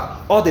male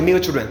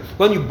children.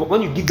 When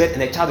you give birth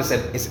and a child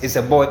is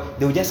a boy,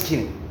 they will just kill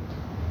him.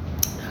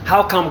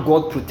 How come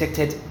God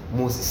protected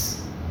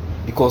Moses?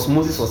 Because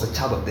Moses was a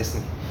child of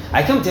destiny.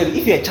 I can tell you,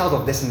 if you're a child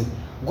of destiny,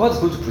 God is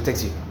going to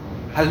protect you.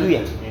 Hallelujah.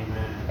 Amen.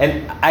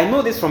 And I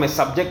know this from a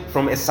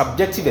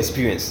subjective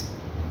experience.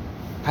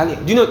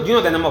 Hallelujah. Do you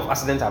know the number of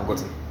accidents I've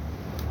gotten?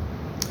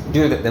 Do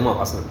you know the number of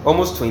accidents?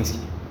 Almost 20.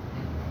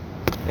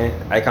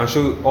 I can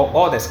show you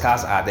all the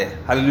scars are there.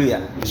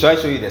 Hallelujah. Shall I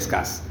show you the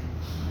scars?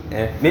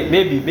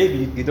 Maybe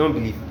you don't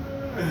believe,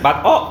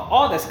 but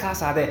all the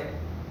scars are there.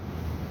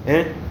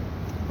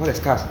 All the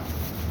scars.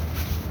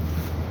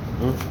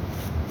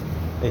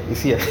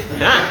 It's here.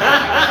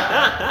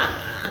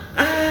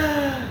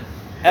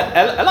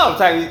 a lot of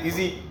time, you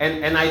see,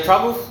 and I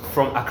travel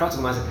from Accra to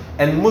Kumasi,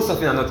 and most of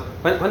them are not.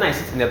 When I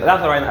sit in there,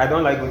 that's why I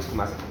don't like going to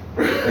Kumasi.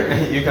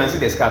 You can see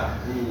the scar.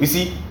 You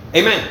see,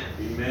 amen.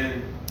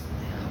 Amen.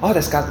 All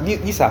the scars.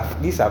 These are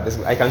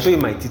basically. I can show you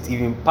my teeth.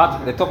 Even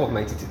the top of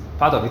my teeth,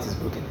 part of it is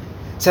broken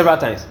several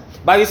times.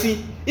 But you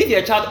see, if you're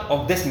a child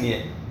of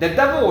destiny, the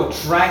devil will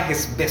try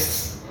his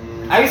best.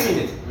 Are you seeing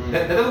it?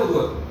 The devil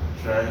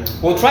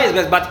will try his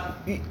best, but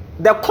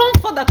the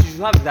comfort that you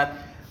should have is that,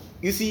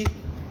 you see,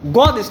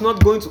 God is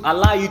not going to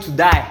allow you to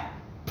die.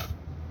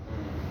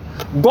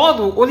 God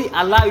will only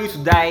allow you to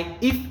die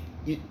if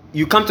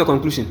you come to a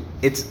conclusion.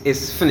 It's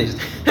finished.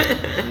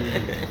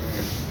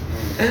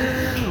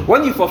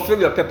 When you fulfill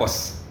your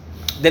purpose,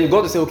 then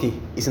God will say, okay,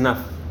 it's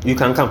enough. You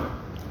can come.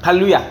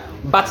 Hallelujah.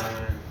 But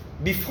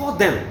before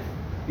then,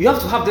 you have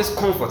to have this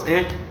comfort.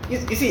 And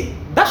you see,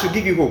 that should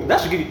give you hope.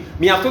 That should give you.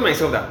 Me, I've told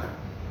myself that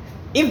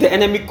if the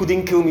enemy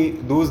couldn't kill me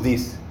those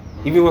days,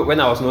 even when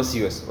I was not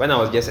serious, when I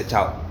was just a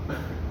child,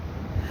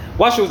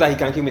 what shows that he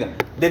can kill me?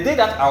 The day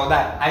that I'll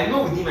die, I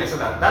know within myself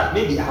that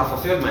maybe I have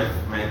fulfilled my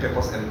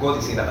purpose, and God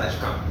is saying that I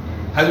should come.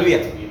 Hallelujah.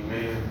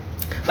 Amen.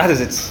 That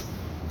is it.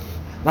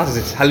 That is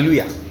it.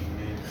 Hallelujah.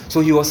 Amen.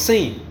 So he was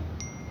saying,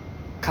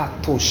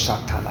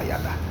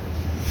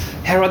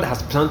 Herod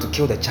has planned to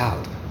kill the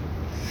child.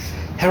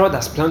 Herod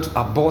has planned to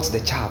abort the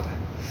child.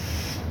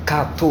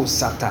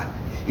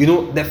 You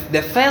know,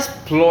 the first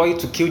ploy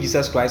to kill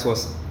Jesus Christ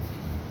was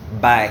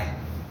by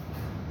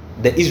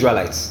the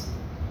Israelites.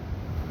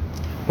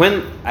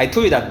 When I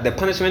told you that the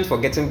punishment for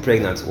getting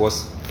pregnant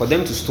was for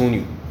them to stone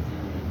you.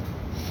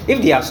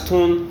 If they had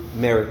stoned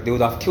Mary, they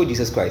would have killed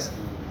Jesus Christ.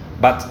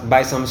 But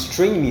by some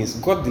strange means,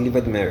 God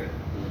delivered Mary.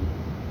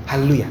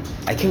 Hallelujah.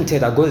 I came to tell you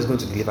that God is going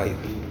to deliver you.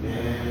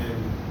 Amen.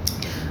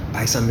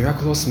 By some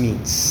miraculous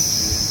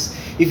means.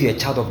 If you're a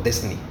child of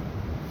destiny,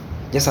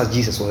 just as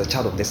Jesus was a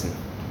child of destiny.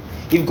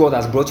 If God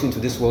has brought you into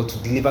this world to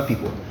deliver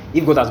people,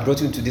 if God has brought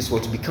you into this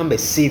world to become a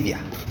savior,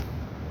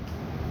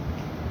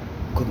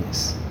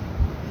 goodness.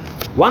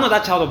 One other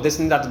child of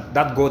destiny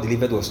that God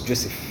delivered was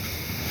Joseph.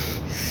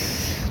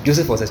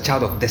 Joseph was a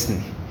child of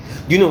destiny.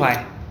 Do you know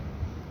why?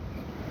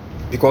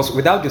 Because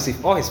without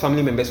Joseph, all his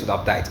family members would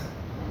have died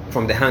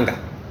from the hunger.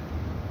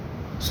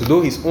 So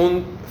though his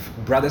own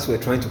brothers were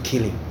trying to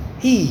kill him,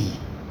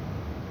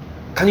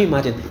 can you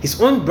imagine?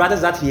 His own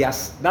brothers that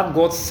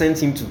God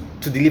sent him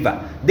to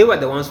deliver, they were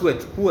the ones who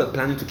were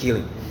planning to kill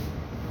him.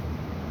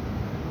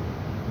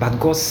 But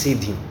God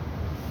saved him.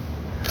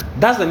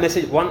 That's the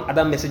message. One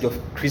other message of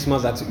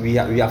Christmas that we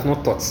have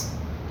not taught.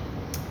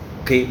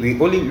 Okay, we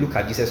only look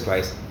at Jesus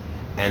Christ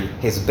and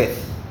his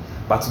birth.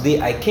 But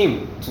today I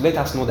came to let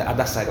us know the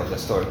other side of the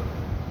story.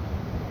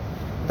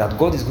 That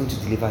God is going to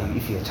deliver you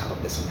if you're a child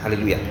of destiny.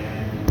 Hallelujah.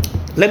 Amen.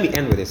 Let me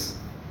end with this.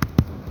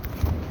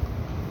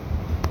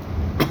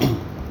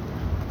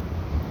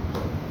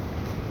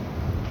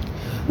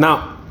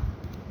 Now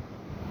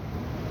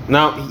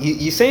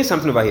he's saying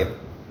something over here.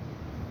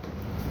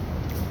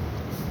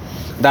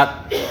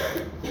 That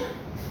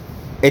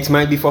it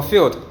might be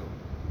fulfilled.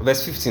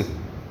 Verse 15.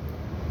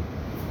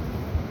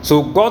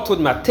 So God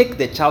told me, take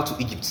the child to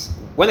Egypt.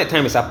 When the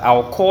time is up, I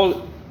will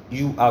call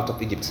you out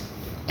of Egypt.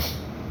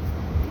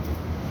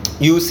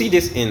 You will see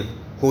this in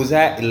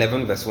Hosea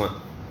 11 verse 1.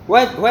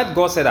 Where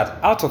God said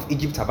that, out of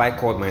Egypt have I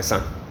called my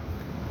son.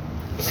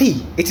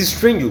 See, it is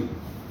strange.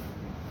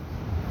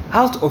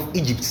 Out of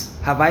Egypt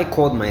have I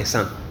called my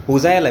son.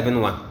 Hosea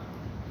 11:1.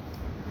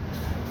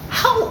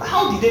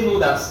 How did they know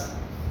that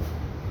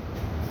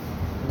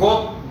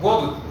God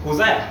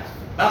Hosea,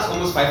 that's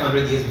almost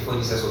 500 years before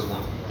Jesus was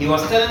born. He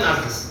was telling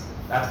us this,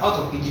 that out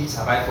of Egypt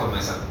have I called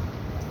my son.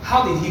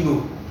 How did he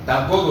know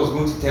that God was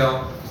going to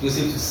tell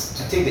Joseph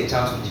to take the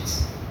child to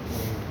Egypt?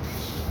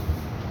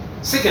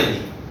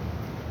 Secondly,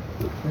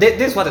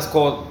 this is what is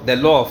called the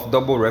law of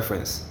double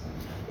reference.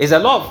 It's a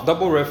law of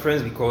double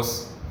reference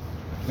because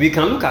we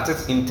can look at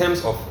it in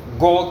terms of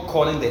God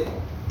calling the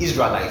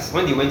Israelites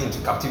when they went into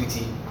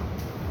captivity.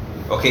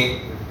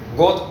 Okay,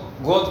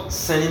 God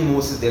sending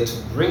Moses there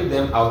to bring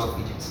them out of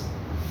Egypt.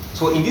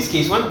 So in this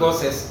case, when God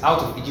says,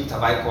 out of Egypt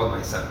have I called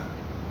my son,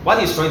 what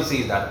he's trying to say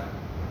is that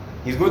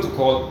he's going to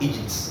call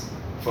he's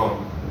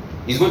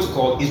going to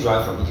call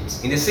Israel from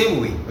Egypt. In the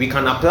same way, we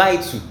can apply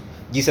it to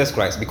Jesus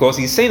Christ, because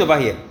he's saying over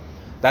here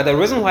that the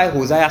reason why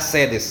Hosea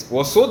said this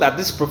was so that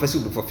this prophecy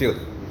will be fulfilled,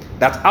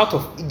 that out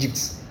of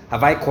Egypt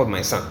have I called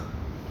my son.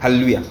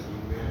 Hallelujah.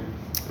 Amen.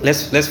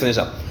 Let's finish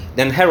up.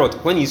 Then Herod,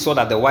 when he saw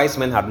that the wise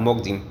men had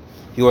mocked him,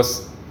 he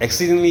was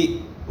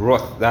exceedingly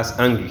wroth, that's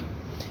angry,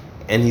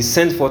 and he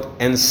sent forth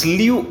and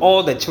slew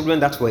all the children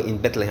that were in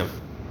Bethlehem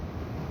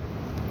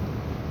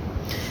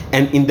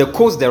and in the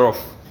coast thereof,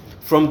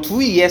 from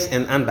 2 years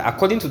and under,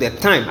 according to the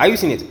time. Are you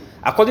seeing it?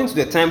 According to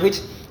the time which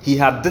he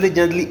had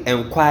diligently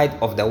inquired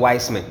of the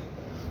wise men.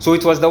 So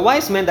it was the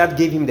wise men that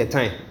gave him the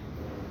time,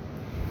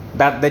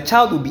 that the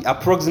child would be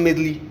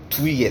approximately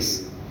 2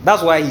 years.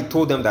 That's why he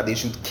told them that they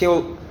should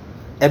kill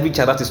every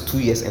child that is 2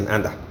 years and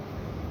under.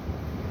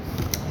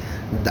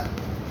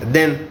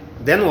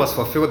 Then was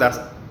fulfilled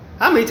that.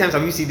 How many times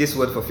have you seen this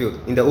word fulfilled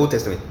in the Old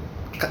Testament?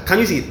 Can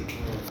you see it?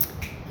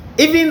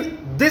 Even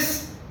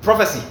this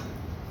prophecy,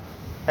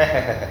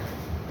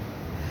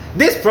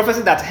 this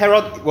prophecy that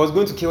Herod was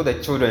going to kill the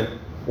children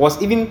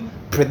was even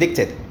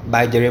predicted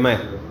by Jeremiah.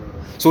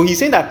 So he's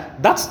saying that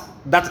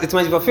it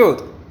might be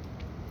fulfilled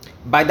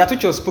by that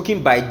which was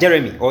spoken by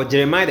Jeremy or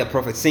Jeremiah the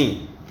prophet,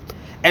 saying.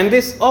 And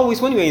this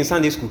always, when we were in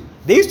Sunday school,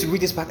 they used to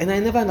read this part, and I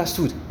never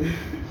understood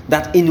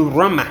that in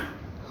Rama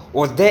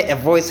was there a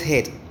voice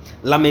heard,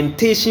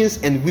 lamentations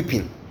and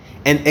weeping,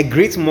 and a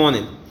great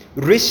mourning,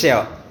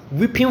 Rachel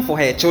weeping for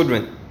her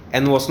children,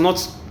 and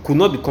could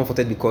not be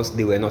comforted because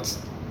they were not.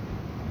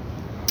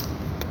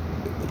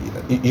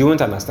 You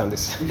won't understand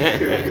this.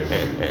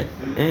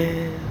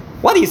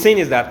 What he's saying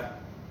is that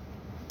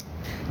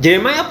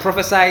Jeremiah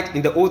prophesied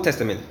in the Old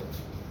Testament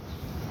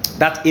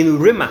that in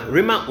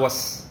Rama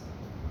was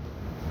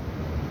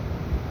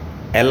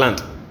a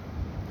land.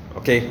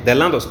 Okay, the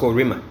land was called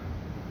Rama.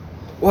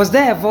 Was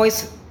there a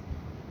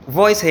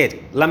voice heard,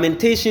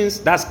 lamentations,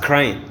 that's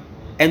crying,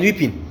 and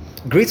weeping,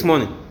 great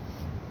mourning?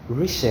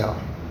 Rachel.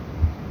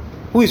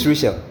 Who is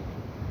Rachel?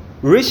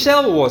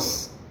 Rachel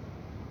was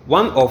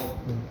one of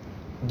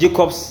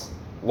Jacob's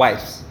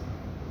wives.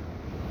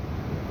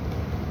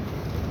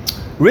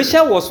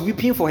 Rachel was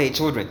weeping for her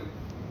children,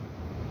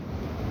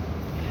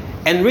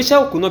 and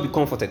Rachel could not be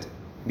comforted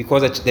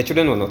because the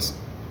children were not.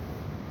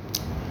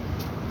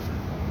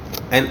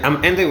 And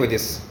I'm ending with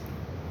this.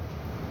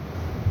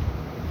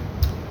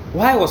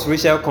 Why was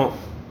Rachel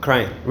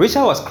crying?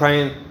 Rachel was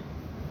crying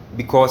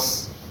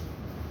because,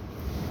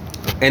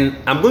 and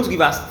I'm going to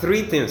give us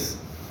three things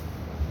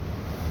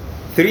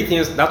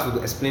that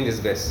will explain this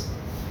verse.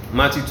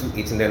 Matthew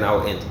 2:8, and then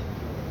I'll end.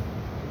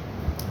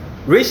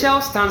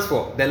 Rachel stands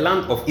for the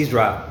land of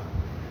Israel.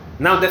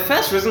 Now, the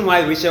first reason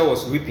why Rachel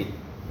was weeping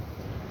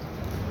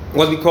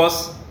was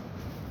because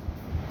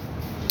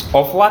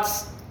of what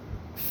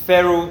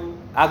Pharaoh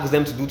asked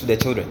them to do to their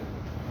children.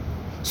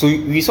 So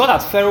we saw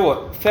that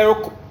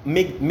Pharaoh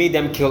made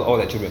them kill all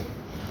the children.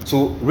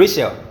 So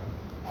Rachel,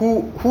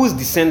 whose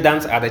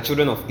descendants are the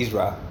children of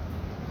Israel,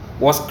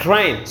 was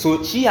crying.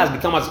 So she has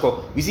become what's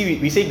called, we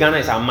say Ghana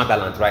is our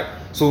motherland, right?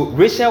 So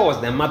Rachel was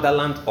the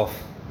motherland of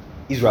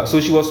Israel. So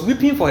she was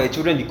weeping for her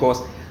children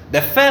because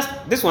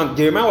this one,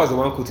 Jeremiah was the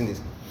one quoting this.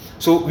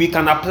 So we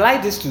can apply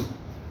this to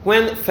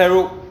when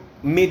Pharaoh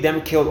made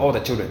them kill all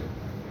the children.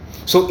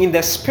 So in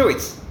the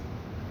spirit,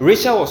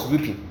 Rachel was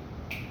weeping.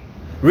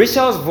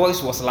 Rachel's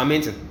voice was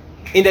lamenting.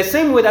 In the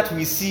same way that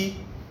we see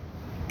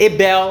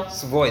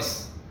Abel's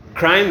voice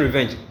crying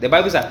revenge. The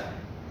Bible says,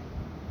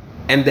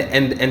 and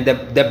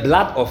the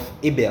blood of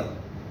Abel,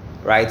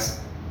 right,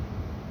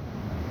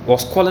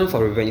 was calling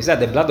for revenge. He said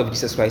the blood of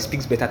Jesus Christ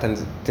speaks better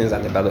things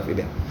than the blood of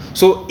Abel.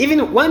 So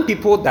even when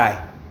people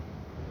die,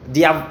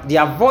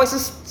 their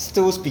voices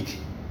still speak.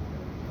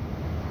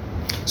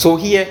 So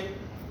here,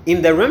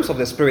 in the realms of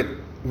the spirit,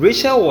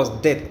 Rachel was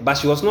dead, but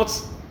she was not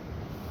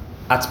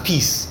at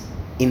peace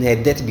in her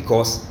death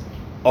because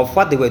of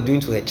what they were doing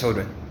to her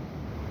children.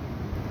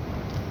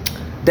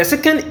 The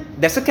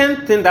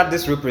second thing that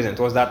this represents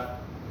was that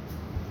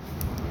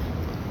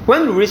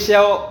when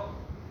Rachel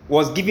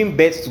was giving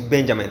birth to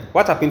Benjamin,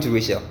 what happened to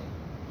Rachel?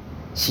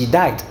 She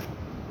died.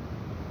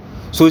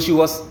 So she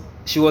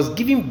was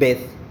giving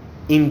birth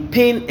in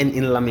pain and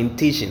in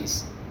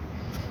lamentations.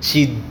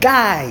 She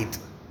died.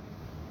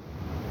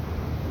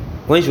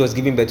 when she was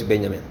giving birth to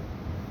Benjamin.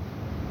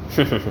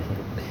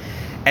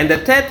 And the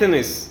third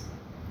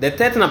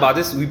thing about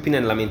this weeping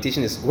and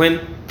lamentation is when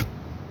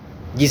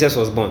Jesus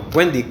was born,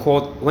 when they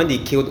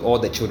killed all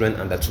the children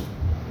under 2.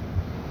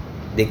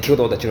 They killed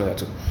all the children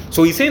under 2.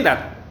 So he's saying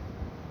that,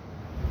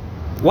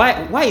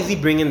 why is he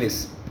bringing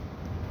this?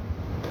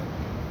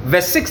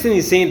 Verse 16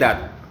 is saying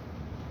that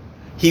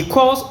he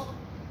calls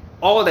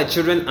all the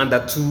children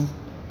under 2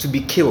 to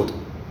be killed.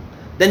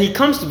 Then he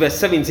comes to verse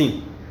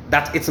 17,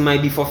 that it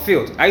might be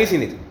fulfilled. Are you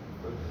seeing it?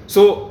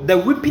 So the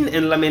weeping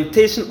and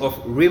lamentation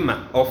of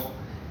Rama, of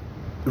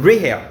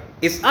Rahel,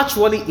 is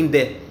actually in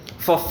the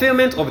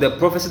fulfillment of the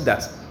prophecy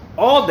that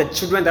all the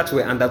children that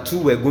were under 2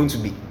 were going to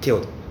be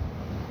killed.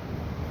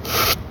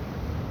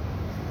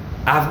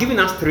 I have given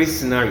us 3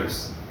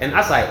 scenarios, and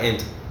as I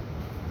end,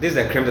 this is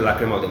the creme de la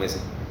creme of the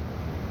message.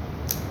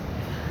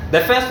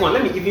 The first one,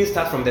 let me even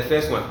start from the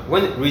first one,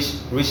 when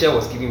Rachel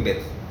was giving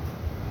birth.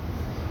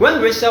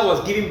 When Rachel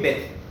was giving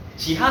birth,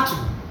 she had to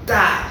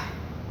die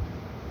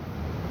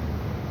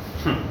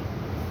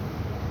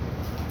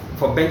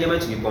for Benjamin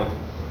to be born.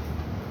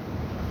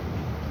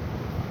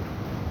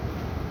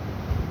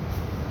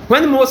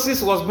 When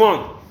Moses was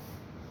born,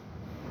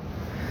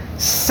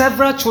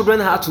 several children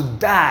had to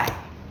die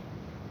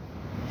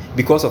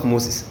because of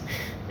Moses.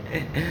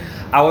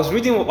 I was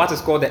reading what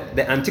is called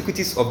the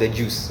Antiquities of the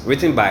Jews,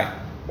 written by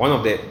one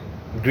of the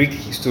Greek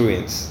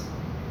historians,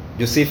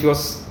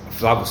 Josephus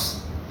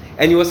Flavius,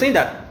 and he was saying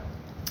that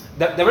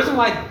the reason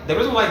why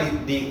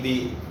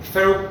the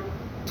Pharaoh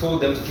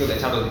told them to kill the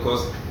child was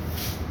because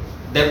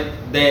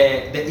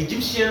the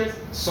Egyptian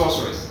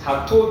sorcerers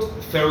had told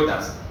Pharaoh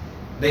that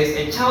there is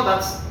a child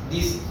that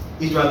these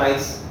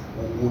Israelites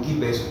will give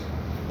birth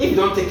to. If you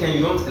don't take care,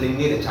 you don't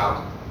eliminate the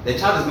child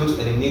is going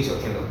to eliminate your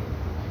kingdom.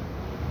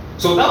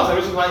 So that was the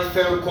reason why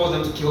Pharaoh called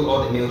them to kill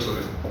all the male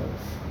children.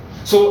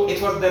 So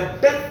it was the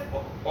birth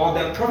or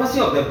the prophecy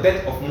of the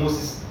birth of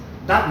Moses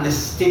that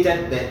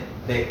necessitated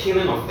the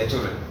killing of the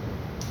children.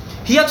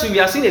 Here too, we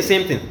are seeing the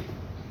same thing,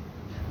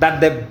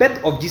 that the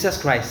birth of Jesus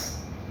Christ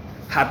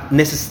had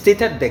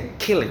necessitated the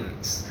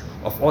killings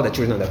of all the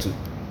children under 2.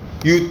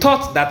 You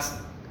thought that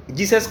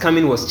Jesus'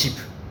 coming was cheap.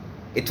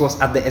 It was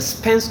at the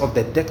expense of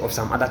the death of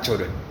some other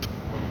children.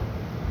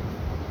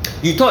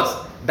 You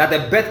thought that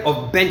the birth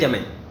of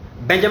Benjamin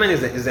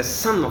is the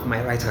son of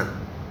my right hand.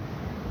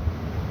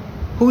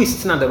 Who is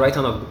sitting at the right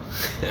hand of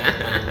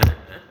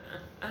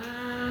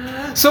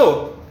God?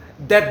 So,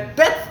 the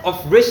death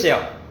of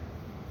Rachel,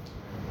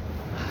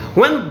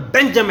 when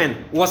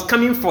Benjamin was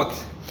coming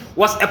forth,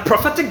 was a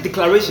prophetic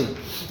declaration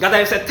that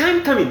there is a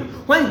time coming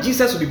when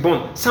Jesus will be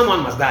born,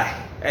 someone must die.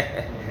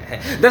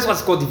 That's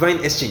what's called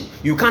divine exchange.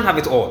 You can't have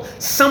it all.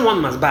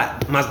 Someone must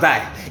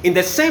die. In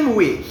the same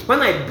way,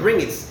 when I bring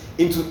it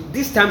into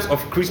these times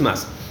of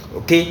Christmas,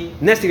 okay,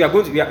 next year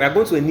we are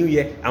going to a new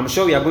year. I'm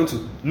sure we are going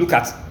to look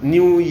at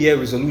new year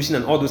resolution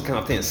and all those kind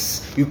of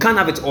things. You can't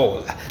have it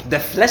all. The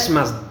flesh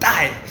must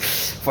die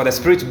for the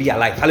spirit to be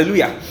alive.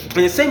 Hallelujah.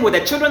 In the same way,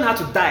 the children had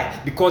to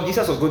die because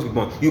Jesus was going to be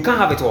born. You can't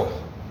have it all.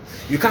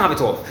 You can't have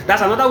it all.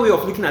 That's another way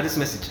of looking at this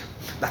message,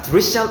 that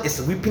Rachel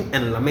is weeping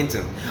and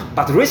lamenting.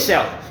 But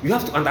Rachel, you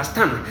have to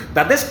understand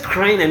that this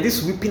crying and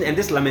this weeping and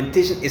this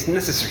lamentation is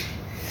necessary.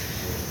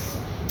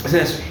 It's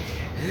necessary.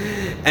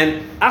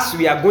 And as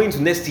we are going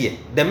to next year,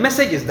 the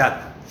message is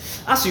that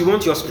as you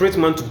want your spirit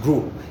man to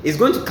grow, it's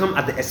going to come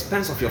at the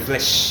expense of your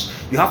flesh.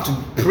 You have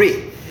to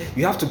pray.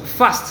 You have to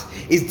fast.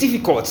 It's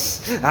difficult.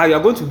 You are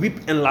going to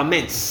weep and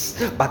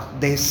lament, but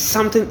there is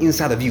something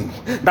inside of you.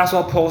 That's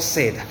what Paul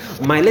said.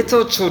 My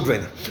little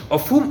children,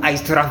 of whom I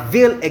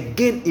travail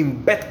again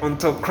in birth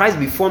until Christ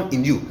be formed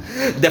in you.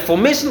 The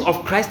formation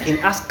of Christ in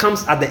us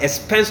comes at the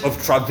expense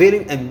of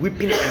travailing and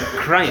weeping and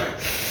crying.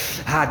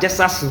 Just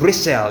as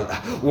Rachel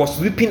was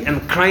weeping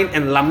and crying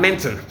and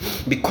lamenting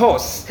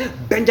because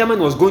Benjamin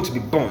was going to be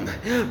born.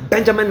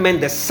 Benjamin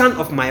meant the son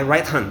of my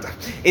right hand.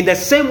 In the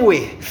same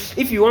way,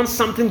 if you want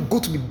something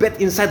good to be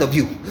birthed inside of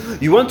you,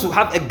 you want to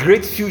have a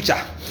great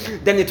future,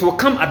 then it will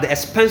come at the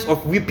expense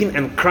of weeping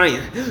and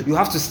crying. You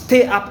have to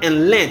stay up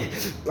and learn.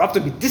 You have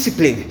to be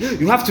disciplined.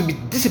 You have to be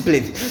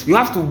disciplined. You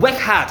have to work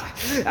hard.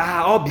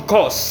 All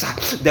because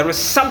there is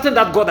something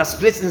that God has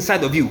placed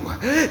inside of you.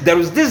 There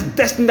is this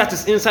destiny that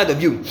is inside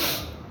of you.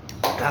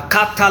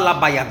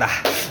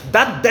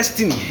 That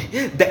destiny,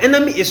 the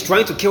enemy is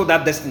trying to kill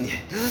that destiny,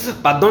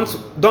 but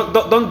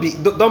don't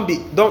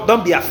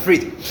be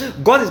afraid.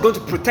 God is going to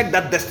protect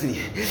that destiny.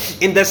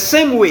 In the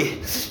same way,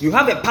 you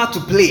have a part to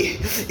play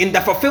in the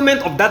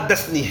fulfillment of that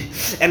destiny,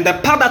 and the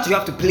part that you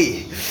have to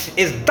play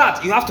is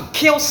that you have to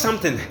kill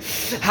something.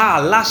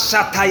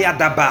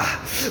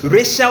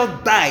 Rachel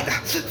died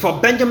for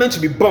Benjamin to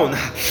be born.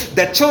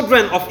 The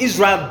children of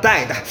Israel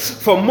died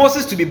for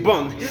Moses to be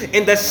born.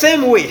 In the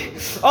same way,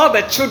 all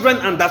the children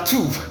under 2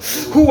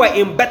 who were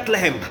in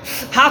Bethlehem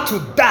had to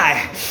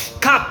die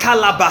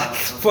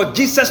for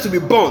Jesus to be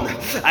born.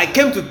 I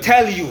came to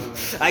tell you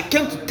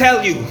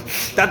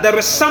that there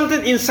is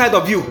something inside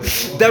of you.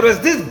 There is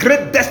this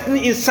great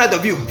destiny inside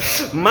of you. And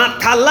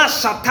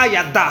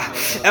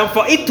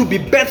for it to be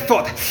birthed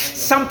forth,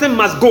 something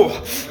must go.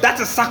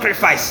 That's a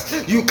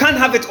sacrifice. You can't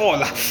have it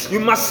all. You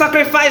must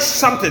sacrifice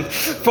something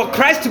for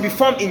Christ to be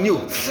formed in you.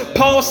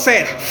 Paul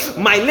said,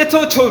 my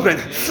little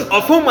children,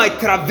 of whom I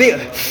travail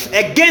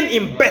again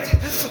in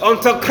birth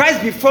until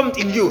Christ be formed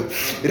in you.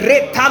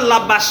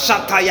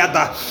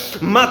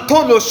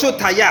 Matolo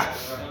shotaya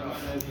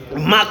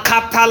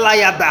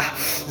Makatalayada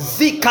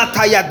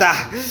Zikatayada.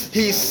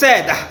 He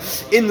said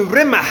in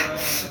Rama,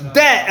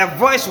 there a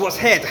voice was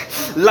heard,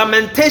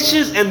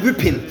 lamentations and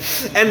weeping,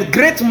 and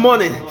great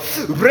mourning.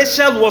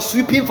 Rachel was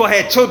weeping for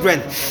her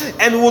children,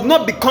 and would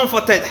not be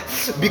comforted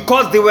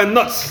because they were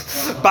not.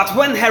 But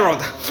when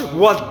Herod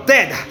was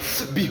dead,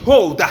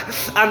 behold,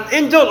 an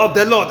angel of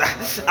the Lord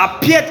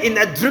appeared in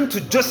a dream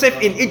to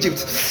Joseph in Egypt,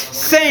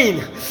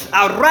 saying,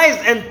 arise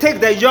and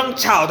take the young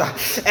child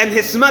and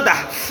his mother,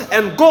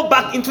 and go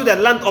back into the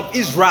land of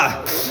Israel,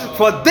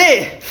 for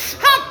they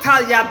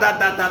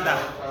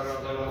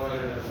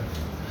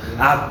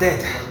are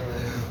dead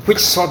which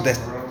saw the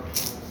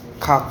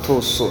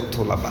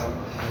Katosotolaba.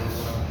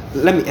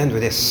 Let me end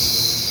with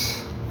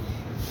this.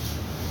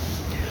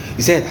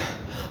 He said,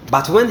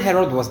 but when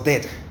Herod was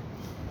dead,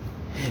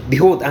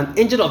 behold, an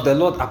angel of the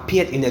Lord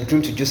appeared in a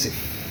dream to Joseph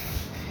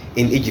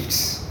in Egypt,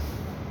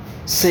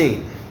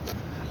 saying,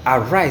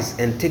 arise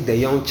and take the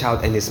young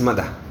child and his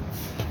mother,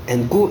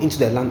 and go into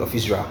the land of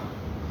Israel,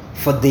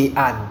 for they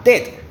are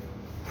dead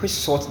which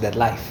sought the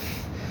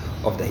life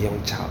of the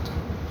young child.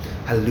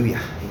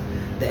 Hallelujah.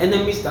 The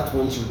enemies that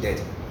want you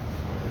dead,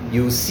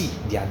 you will see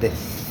their death.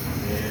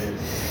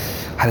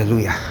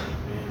 Hallelujah.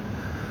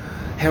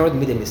 Herod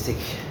made a mistake.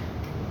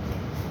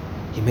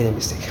 He made a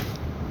mistake.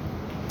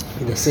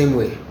 In the same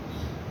way,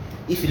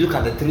 if you look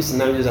at the 3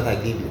 scenarios that I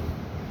gave you,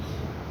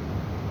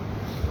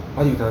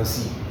 what you can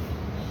see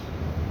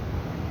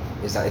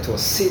is that it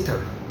was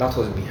Satan that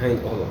was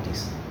behind all of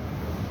this.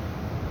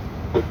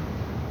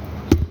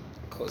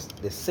 Because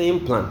the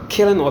same plan,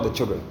 killing all the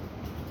children,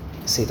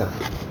 Satan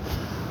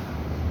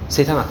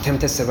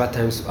attempted several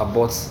times to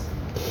abort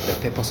the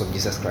purpose of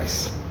Jesus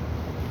Christ,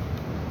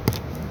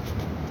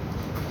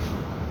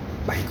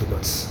 but he could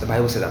not. The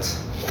Bible said that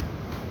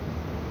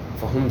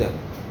for whom the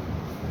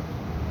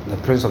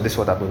prince of this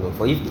world had not known,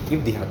 for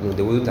if they had known,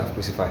 they wouldn't have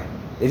crucified.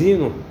 They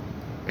didn't know.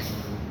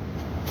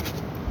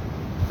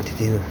 They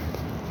didn't know.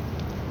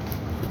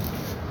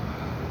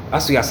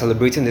 As we are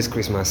celebrating this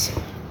Christmas,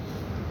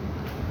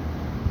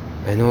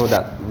 I know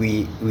that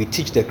we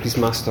teach the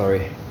Christmas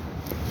story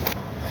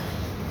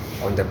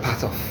on the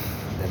path of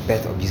the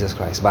birth of Jesus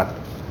Christ, but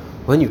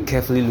when you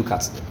carefully look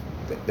at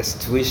the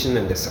situation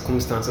and the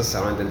circumstances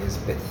surrounding his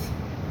birth,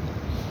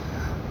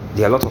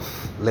 there are a lot of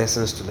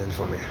lessons to learn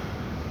from it.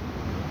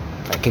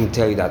 I can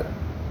tell you that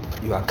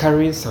you are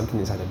carrying something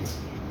inside of you.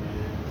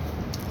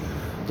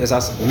 Just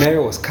as Mary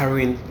was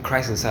carrying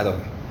Christ inside of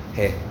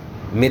her,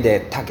 made the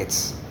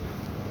targets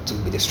to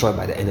be destroyed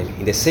by the enemy.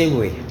 In the same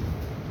way,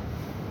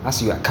 as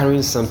you are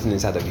carrying something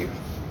inside of you,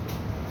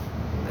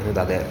 I know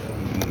that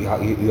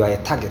you are a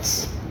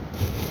target.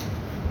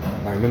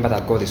 But remember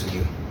that God is with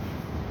you.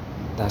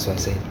 That's why I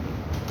said,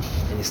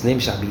 and his name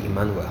shall be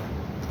Emmanuel,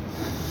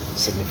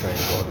 signifying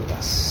God with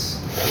us.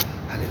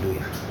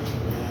 Hallelujah.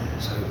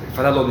 So,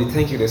 Father Lord, we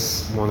thank you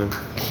this morning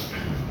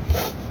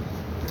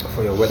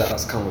for your word that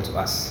has come unto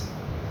us.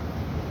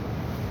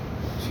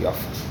 So you have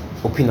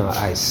opened our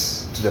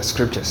eyes to the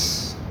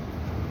scriptures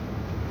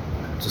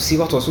to see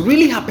what was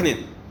really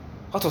happening.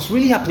 What was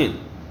really happening?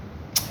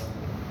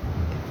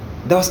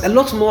 There was a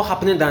lot more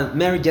happening than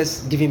Mary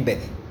just giving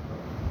birth.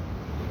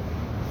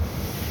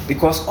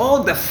 Because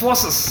all the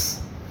forces,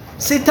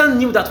 Satan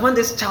knew that when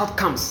this child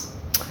comes,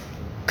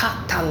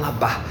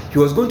 he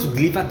was going to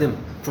deliver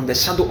them from the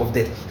shadow of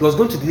death. He was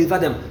going to deliver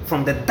them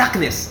from the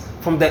darkness,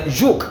 from the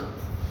yoke.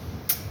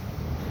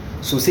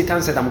 So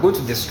Satan said, I'm going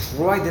to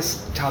destroy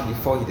this child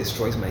before he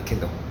destroys my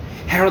kingdom.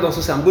 Herod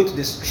also said, I'm going to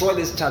destroy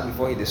this child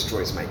before he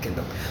destroys my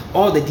kingdom.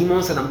 All the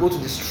demons said, I'm going to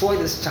destroy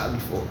this child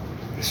before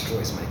he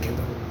destroys my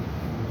kingdom.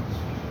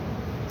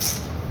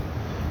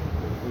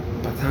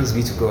 But thanks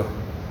be to God.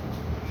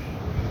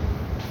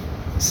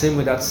 Same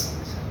way that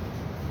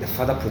the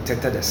Father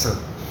protected the Son,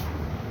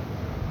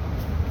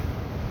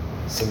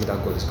 same way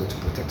that God is going to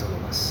protect all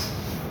of us.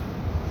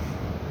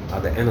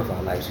 At the end of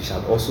our lives, we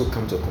shall also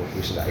come to a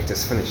conclusion that it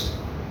is finished.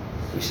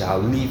 We shall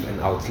live and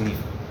outlive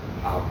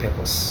our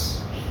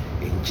purpose.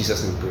 In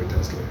Jesus' name, pray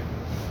thanksgiving.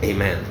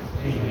 Amen.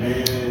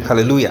 Amen.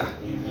 Hallelujah.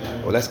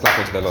 Amen. Well, let's clap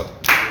unto the Lord.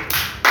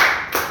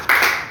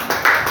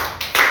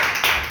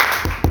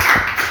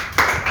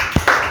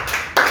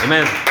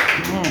 Amen.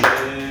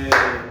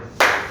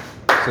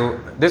 So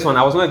this one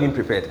I was not even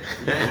prepared.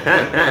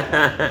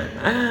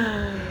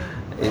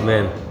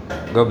 Amen.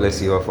 God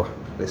bless you all for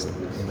listening.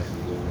 Amen.